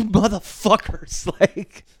 "You motherfuckers!"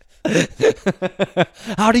 Like.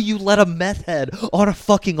 How do you let a meth head on a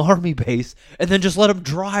fucking army base and then just let him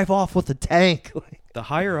drive off with a tank? The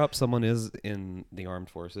higher up someone is in the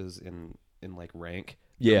armed forces in like rank,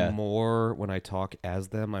 the more when I talk as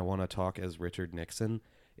them, I want to talk as Richard Nixon.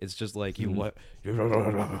 It's just like you what you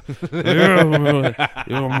motherfucker.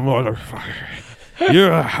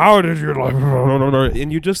 Yeah, how did you like?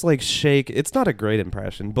 And you just like shake. It's not a great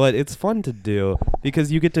impression, but it's fun to do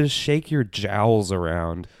because you get to shake your jowls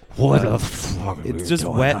around. What the fuck? It's just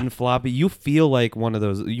wet and floppy. You feel like one of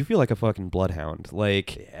those. You feel like a fucking bloodhound.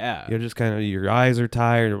 Like you're just kind of your eyes are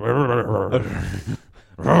tired.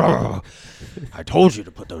 I told you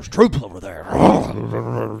to put those troops over there.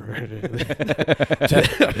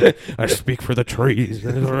 I speak for the trees.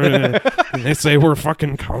 And they say we're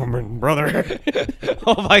fucking coming, brother.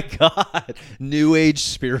 Oh my God. New age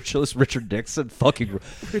spiritualist Richard Nixon. Fucking.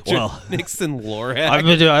 Nixon lore.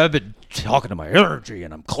 I've been talking to my energy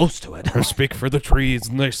and I'm close to it. I speak for the trees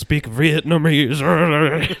and they speak Vietnamese.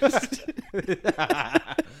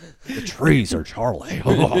 The trees are Charlie.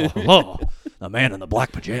 The man in the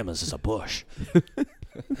black pajamas is a Bush.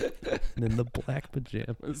 And in the black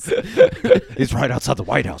pajamas. He's right outside the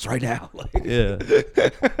White House right now. Yeah.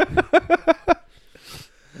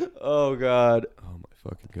 Oh, God. Oh, my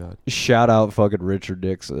fucking God. Shout out fucking Richard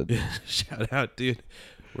Nixon. Shout out, dude.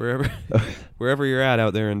 Wherever you're at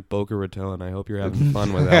out there in Boca Raton, I hope you're having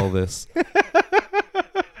fun with Elvis.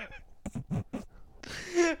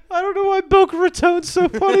 I don't know why Boca Raton's so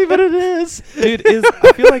funny, but it is. Dude,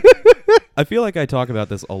 I feel like I talk about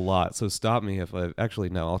this a lot, so stop me if I... Actually,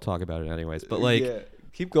 no, I'll talk about it anyways. But, like... Yeah.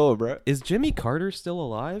 Keep going, bro. Is Jimmy Carter still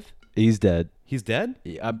alive? He's dead. He's dead?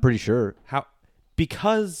 Yeah, I'm pretty sure. How?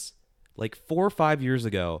 Because, like, 4 or 5 years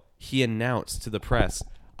ago, he announced to the press,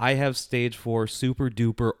 I have stage 4 super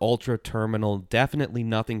duper ultra terminal, definitely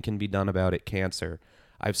nothing can be done about it, cancer.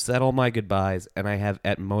 I've said all my goodbyes, and I have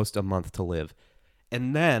at most a month to live.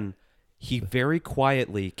 And then he very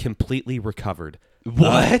quietly completely recovered.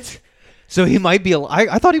 What? So he might be alive.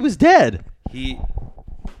 I thought he was dead.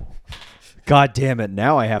 God damn it.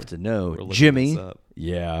 Now I have to know. Jimmy.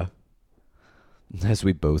 Yeah. As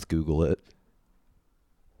we both Google it.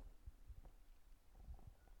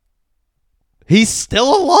 He's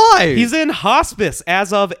still alive. He's in hospice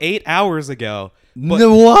as of 8 hours ago.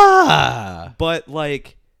 But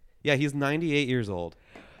like, yeah, he's 98 years old.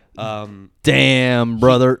 Damn,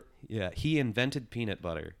 brother. He invented peanut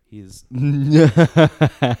butter. He's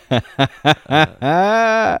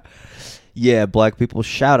yeah, black people,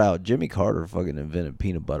 shout out Jimmy Carter fucking invented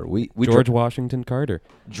peanut butter. We George Washington Carter.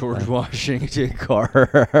 George Washington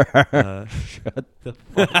Carter. Shut the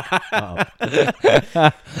fuck up.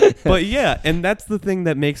 But yeah, and that's the thing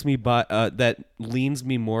that makes me that leans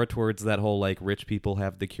me more towards that whole like rich people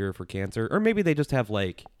have the cure for cancer, or maybe they just have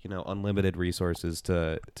like, you know, unlimited resources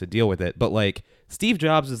to deal with it. But like Steve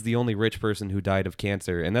Jobs is the only rich person who died of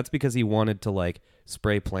cancer, and that's because he wanted to like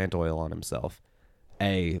spray plant oil on himself.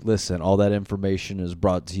 Hey, listen, all that information is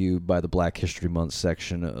brought to you by the Black History Month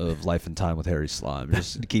section of Life and Time with Harry Slime.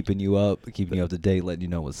 Just keeping you up to date, letting you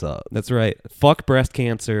know what's up. That's right. Fuck breast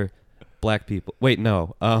cancer, black people. Wait,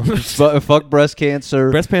 no. Fuck breast cancer.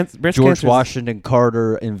 Breast George Washington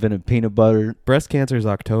Carter invented peanut butter. Breast cancer is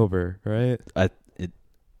October, right?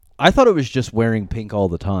 I thought it was just wearing pink all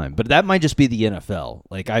the time, but that might just be the NFL.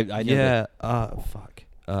 Like I know. Yeah. Fuck.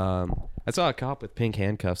 I saw a cop with pink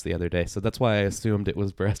handcuffs the other day, so that's why I assumed it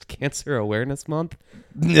was Breast Cancer Awareness Month.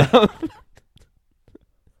 No.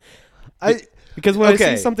 Because when I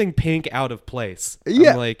see something pink out of place,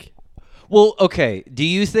 I'm like... Well, okay, do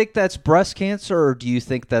you think that's breast cancer, or do you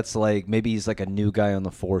think that's like, maybe he's like a new guy on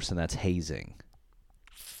the force and that's hazing?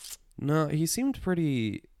 No, he seemed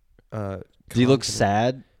pretty... Did he look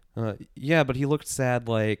sad? Yeah, but he looked sad,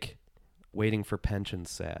 like waiting for pension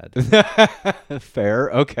sad. Fair,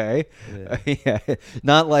 okay. Yeah. Yeah.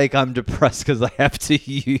 Not like I'm depressed because I have to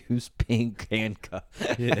use pink handcuff.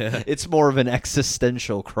 Yeah. It's more of an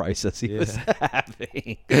existential crisis he was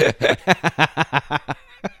having.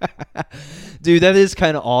 Dude, that is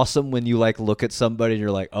kind of awesome when you like look at somebody and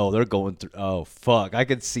you're like, oh, they're going through. Oh, fuck, I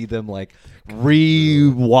could see them like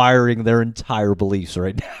rewiring their entire beliefs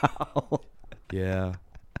right now. Yeah.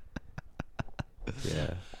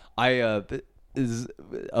 Yeah. I is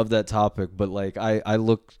of that topic, but like I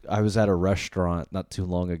was at a restaurant not too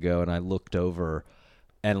long ago and I looked over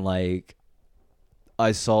and like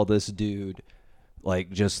I saw this dude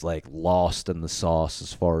like just like lost in the sauce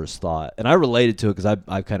as far as thought, and I related to it because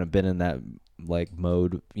I've kind of been in that like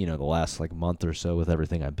mode, you know, the last like month or so with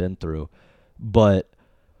everything I've been through, but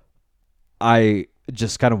I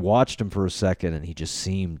just kind of watched him for a second and he just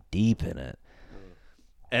seemed deep in it,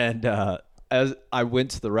 and as I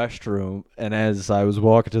went to the restroom, and as I was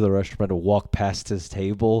walking to the restroom, I had to walk past his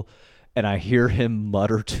table, and I hear him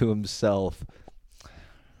mutter to himself,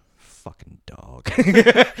 "Fucking dog."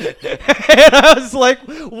 And I was like,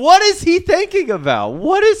 what is he thinking about?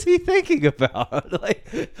 What is he thinking about?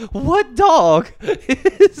 Like, what dog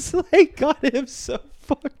is like got him so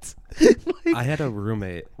fucked? Like, I had a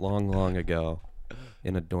roommate long ago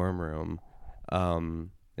in a dorm room, and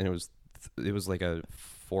it was like a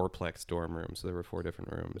fourplex dorm room, so there were 4 different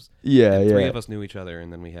rooms. yeah, And yeah. 3 of us knew each other,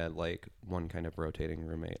 and then we had like one kind of rotating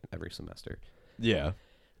roommate every semester. Yeah.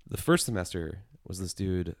 The first semester was this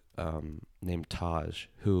dude named Taj,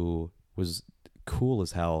 who was cool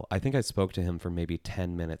as hell. I think I spoke to him for maybe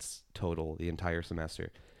 10 minutes total the entire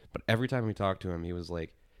semester. But every time we talked to him, he was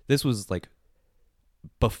like, this was like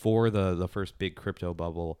before the first big crypto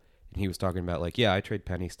bubble, and he was talking about like, yeah, I trade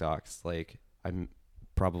penny stocks. Like, I'm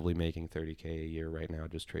probably making $30K a year right now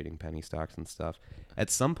just trading penny stocks and stuff. At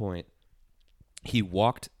some point, he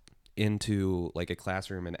walked into like a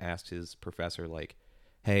classroom and asked his professor like,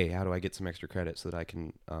 hey, how do I get some extra credit so that I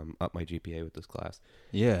can up my GPA with this class?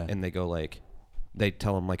 Yeah. And they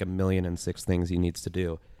tell him like 1,000,006 things he needs to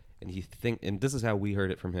do. And this is how we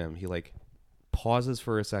heard it from him. He like pauses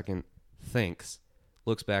for a second, thinks,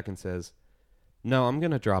 looks back and says, no, I'm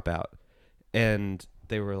going to drop out. And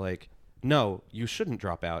they were like, no, you shouldn't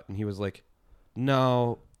drop out. And he was like,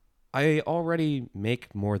 no, I already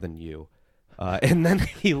make more than you. And then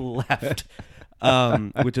he left,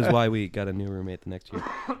 which is why we got a new roommate the next year.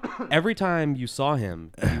 Every time you saw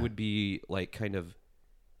him, he would be like kind of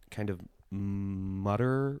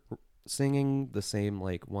mutter singing the same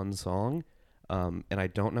like one song. And I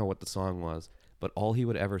don't know what the song was, but all he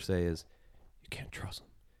would ever say is, you can't trust him.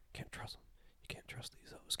 Can't trust him. You can't trust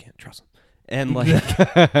these hoes. Can't trust him. And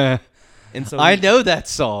like, and so I know that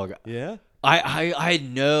song. Yeah. I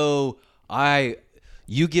know.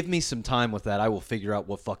 You give me some time with that, I will figure out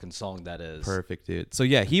what fucking song that is. Perfect, dude. So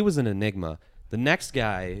yeah, he was an enigma. The next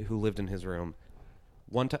guy who lived in his room,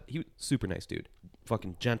 one time, he was super nice dude,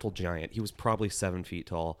 fucking gentle giant. He was probably 7 feet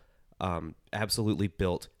tall, absolutely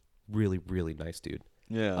built, really really nice dude.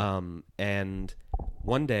 Yeah. And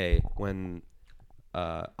one day when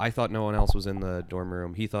I thought no one else was in the dorm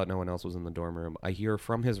room, he thought no one else was in the dorm room, I hear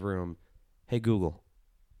from his room, "Hey Google,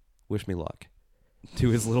 wish me luck," to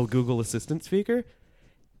his little Google Assistant speaker.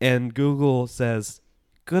 And Google says,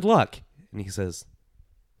 "Good luck." And he says,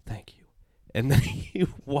 "Thank you." And then he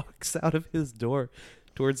walks out of his door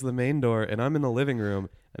towards the main door, and I'm in the living room,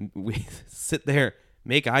 and we sit there,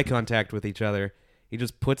 make eye contact with each other. He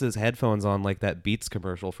just puts his headphones on like that Beats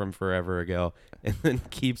commercial from forever ago, and then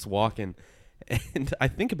keeps walking. And I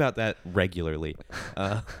think about that regularly.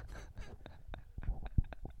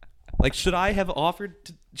 Like, should I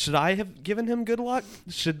have given him good luck?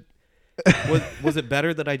 Was it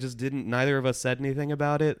better that I just didn't? Neither of us said anything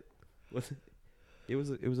about it. It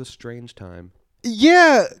was a strange time.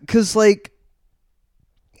 Yeah, because like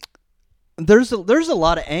there's a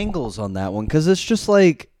lot of angles on that one, because it's just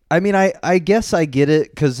like, I mean, I guess I get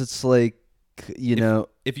it, because it's like, you know,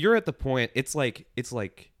 if you're at the point, it's like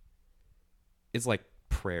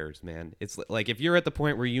prayers, man. It's like if you're at the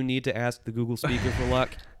point where you need to ask the Google speaker for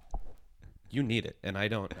luck, you need it, and I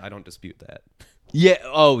don't dispute that. Yeah.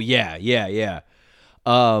 Oh, yeah. Yeah.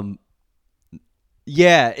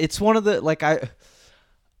 Yeah. It's one of the, like,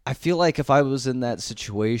 I feel like if I was in that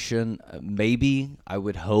situation, maybe I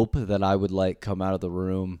would hope that I would like come out of the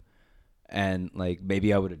room and like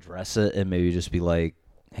maybe I would address it and maybe just be like,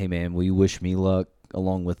 "Hey man, will you wish me luck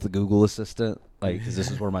along with the Google Assistant? Like, because this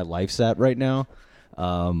is where my life's at right now.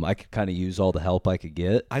 I could kind of use all the help I could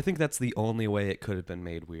get." I think that's the only way it could have been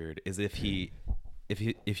made weird, is if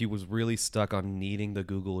if he was really stuck on needing the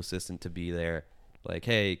Google Assistant to be there, like,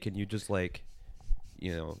 hey, can you just like,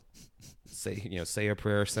 say a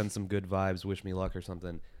prayer, send some good vibes, wish me luck or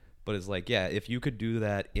something. But it's like, yeah, if you could do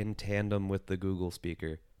that in tandem with the Google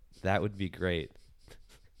speaker, that would be great.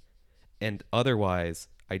 And otherwise,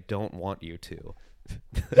 I don't want you to.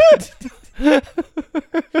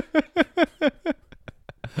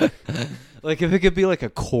 Like if it could be like a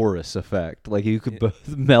chorus effect, like you could both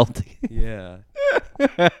melt. Yeah.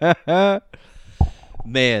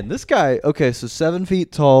 Man, this guy, okay, so 7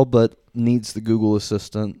 feet tall, but needs the Google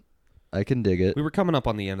Assistant. I can dig it. We were coming up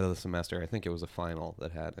on the end of the semester. I think it was a final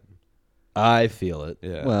that had him. I feel it.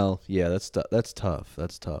 Yeah. Well, yeah, that's tough.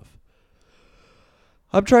 That's tough.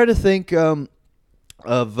 I'm trying to think of.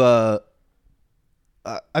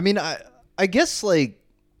 I guess like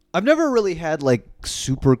I've never really had like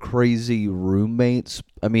super crazy roommates.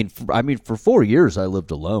 I mean, for 4 years I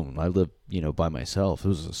lived alone. I lived, by myself. It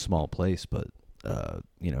was a small place, but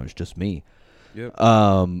it's just me. Yep.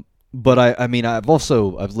 But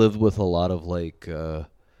I've lived with a lot of like a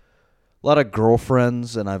lot of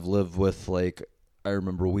girlfriends, and I've lived with like I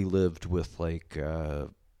remember we lived with like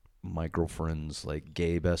my girlfriend's like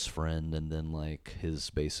gay best friend, and then like his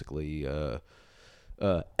basically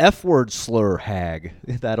F-word slur hag,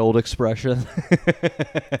 that old expression.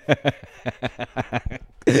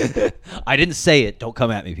 I didn't say it. Don't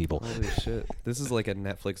come at me, people. Holy shit. This is like a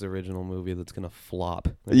Netflix original movie that's going to flop.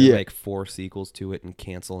 They're Yeah. gonna make 4 sequels to it and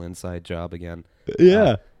cancel Inside Job again.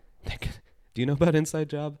 Yeah. Do you know about Inside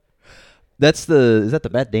Job? Is that the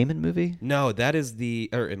Matt Damon movie? No, that is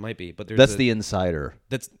or it might be, but That's the Insider.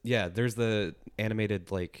 There's the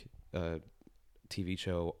animated like TV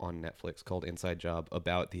show on Netflix called Inside Job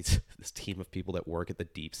about this team of people that work at the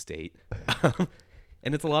deep state.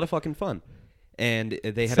 And it's a lot of fucking fun. And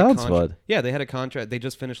they had Sounds fun. Yeah, they had a contract. They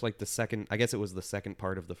just finished like the second, I guess it was the second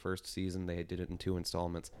part of the first season. They did it in 2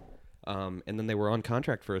 installments. And then they were on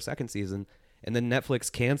contract for a second season. And then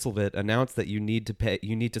Netflix canceled it, announced that you need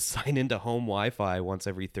to sign into home Wi-Fi once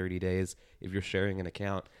every 30 days if you're sharing an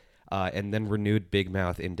account, and then renewed Big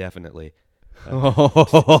Mouth indefinitely. Oh,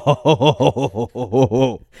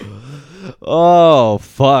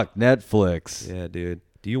 fuck, Netflix. Yeah, dude.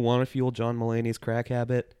 Do you want to fuel John Mulaney's crack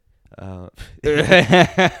habit?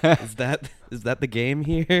 Is that the game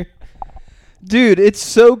here? Dude, it's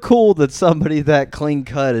so cool that somebody that clean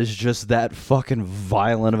cut is just that fucking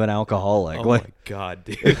violent of an alcoholic. Oh like, my god,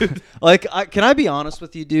 dude. like, can I be honest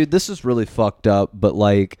with you, dude? This is really fucked up, but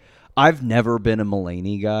like, I've never been a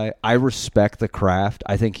Mulaney guy. I respect the craft.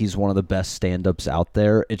 I think he's one of the best stand-ups out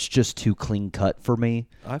there. It's just too clean cut for me.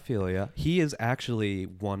 I feel ya. He is actually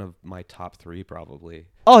one of my top 3 probably.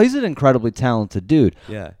 Oh, he's an incredibly talented dude.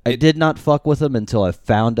 Yeah. I did not fuck with him until I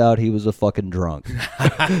found out he was a fucking drunk.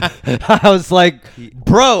 I was like,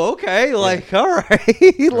 bro, okay, like, all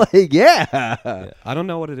right, like, yeah. I don't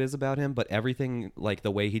know what it is about him, but everything, like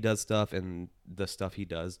the way he does stuff and the stuff he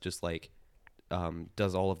does, just like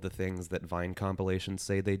does all of the things that Vine compilations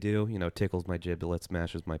say they do. Tickles my giblets,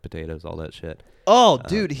 smashes my potatoes, all that shit. Oh,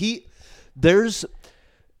 dude,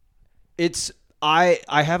 I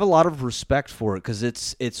have a lot of respect for it because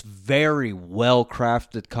it's very well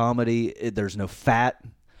crafted comedy. There's no fat.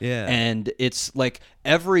 Yeah. And it's like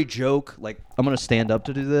every joke, like I'm going to stand up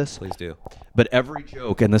to do this. Please do. But every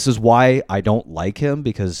joke, and this is why I don't like him,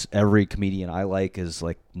 because every comedian I like is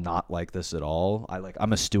like not like this at all.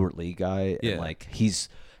 I'm a Stuart Lee guy, Yeah. and like he's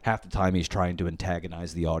half the time he's trying to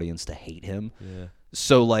antagonize the audience to hate him. Yeah.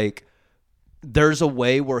 So like there's a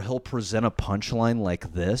way where he'll present a punchline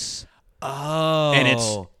like this.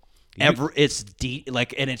 Oh. And it's deep,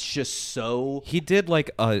 like, and it's just so. He did like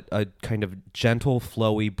a kind of gentle,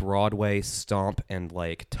 flowy Broadway stomp and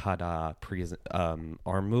like ta-da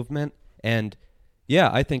arm movement, and yeah,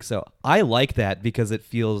 I think so. I like that because it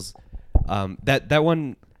feels that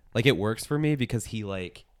one, like, it works for me because he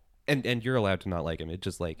like, and you're allowed to not like him. It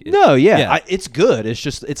just like no, yeah. It's good. It's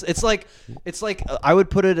just it's like I would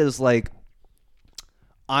put it as like,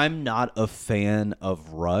 I'm not a fan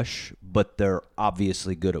of Rush, but they're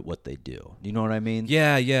obviously good at what they do. You know what I mean?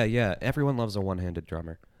 Yeah. Everyone loves a one-handed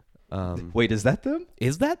drummer. Wait, is that them?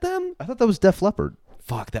 Is that them? I thought that was Def Leppard.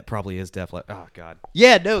 Fuck, that probably is Def Leppard. Oh god.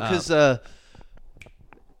 Yeah, no, because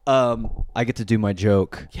I get to do my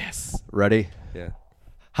joke. Yes. Ready? Yeah.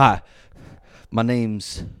 Hi, I'm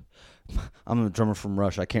a drummer from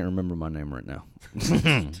Rush. I can't remember my name right now,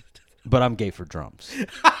 but I'm gay for drums.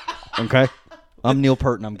 Okay. I'm Neil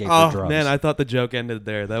Peart and I'm gay for drums. Oh, man, I thought the joke ended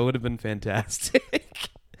there. That would have been fantastic.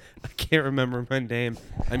 I can't remember my name.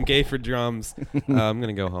 I'm gay for drums. I'm going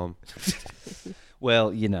to go home.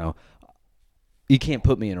 Well, You can't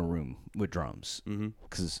put me in a room with drums. Mm-hmm.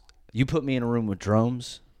 Because you put me in a room with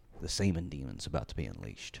drums, the Semen Demon's about to be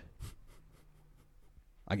unleashed.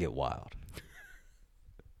 I get wild.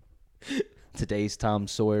 Today's Tom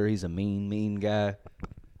Sawyer, he's a mean guy.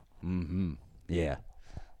 Mm-hmm. Yeah.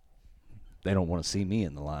 They don't want to see me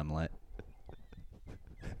in the limelight.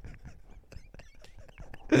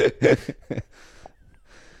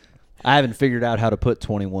 I haven't figured out how to put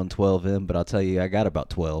 2112 in, but I'll tell you, I got about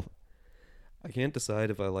 12. I can't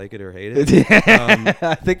decide if I like it or hate it.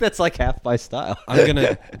 I think that's like half my style.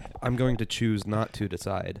 I'm going to choose not to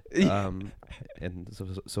decide. And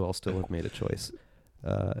so I'll still have made a choice.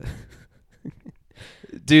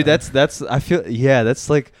 Dude, that's I feel that's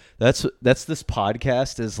this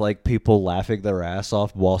podcast is like people laughing their ass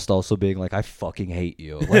off whilst also being like, I fucking hate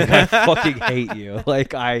you. Like I fucking hate you.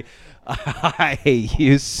 Like I hate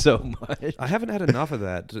you so much. I haven't had enough of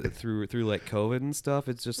that through like COVID and stuff.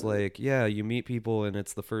 It's just like, yeah, you meet people and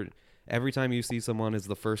it's the first every time you see someone is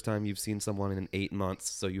the first time you've seen someone in 8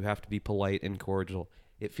 months, so you have to be polite and cordial.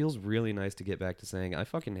 It feels really nice to get back to saying, I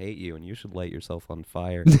fucking hate you and you should light yourself on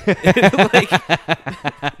fire.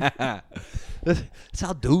 That's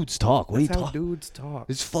how dudes talk. What are you talking? Dudes talk.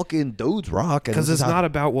 It's fucking dudes rock. Because it's not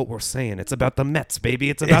about what we're saying. It's about the Mets,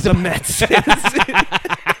 baby. It's about the Mets.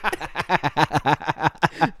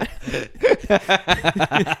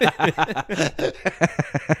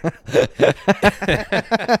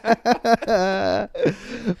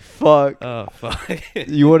 Fuck. Oh, fuck.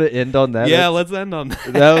 You want to end on that? Yeah, let's end on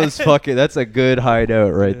that. That was fucking, that's a good high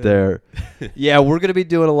note right there. Yeah, we're going to be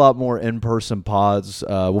doing a lot more in-person pods.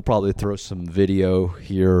 We'll probably throw some video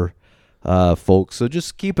here, folks. So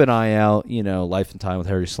just keep an eye out, Life and Time with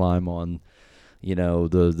Harry Slime on,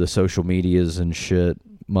 the social medias and shit.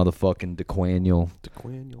 Motherfucking DeQuaniel.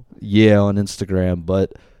 Yeah, on Instagram.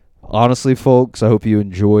 But honestly, folks, I hope you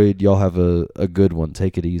enjoyed. Y'all have a good one.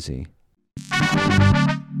 Take it easy. We'll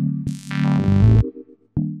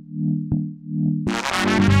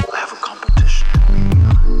have a competition.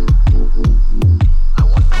 I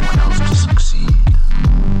want no one else to succeed.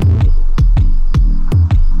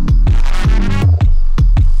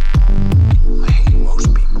 I hate most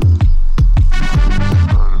people.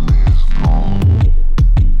 Part of me is gone.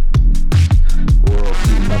 World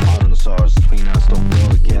sees my modern stars. Between us, don't feel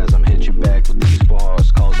the chasm. Hit you back with these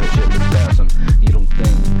bars. Cause that shit is spasm. You don't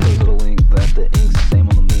think because of the link that the ink's the same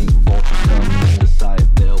on the mink. Vultures come and decide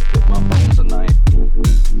they'll pick my bones tonight.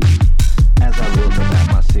 As I look up at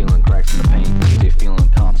my ceiling, cracks in the paint, easy feeling,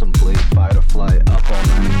 contemplate, fight or flight, up all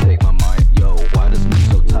night and take my mic. Yo, why does me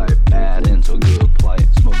so tight, bad into good plight?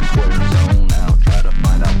 Smoking square and zone out, try to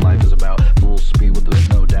find out life is about. Full speed with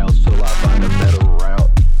no doubts till I find a better route.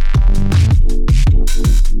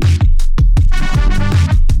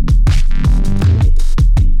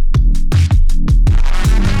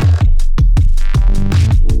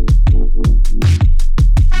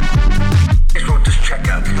 Just wrote this check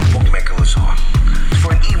out.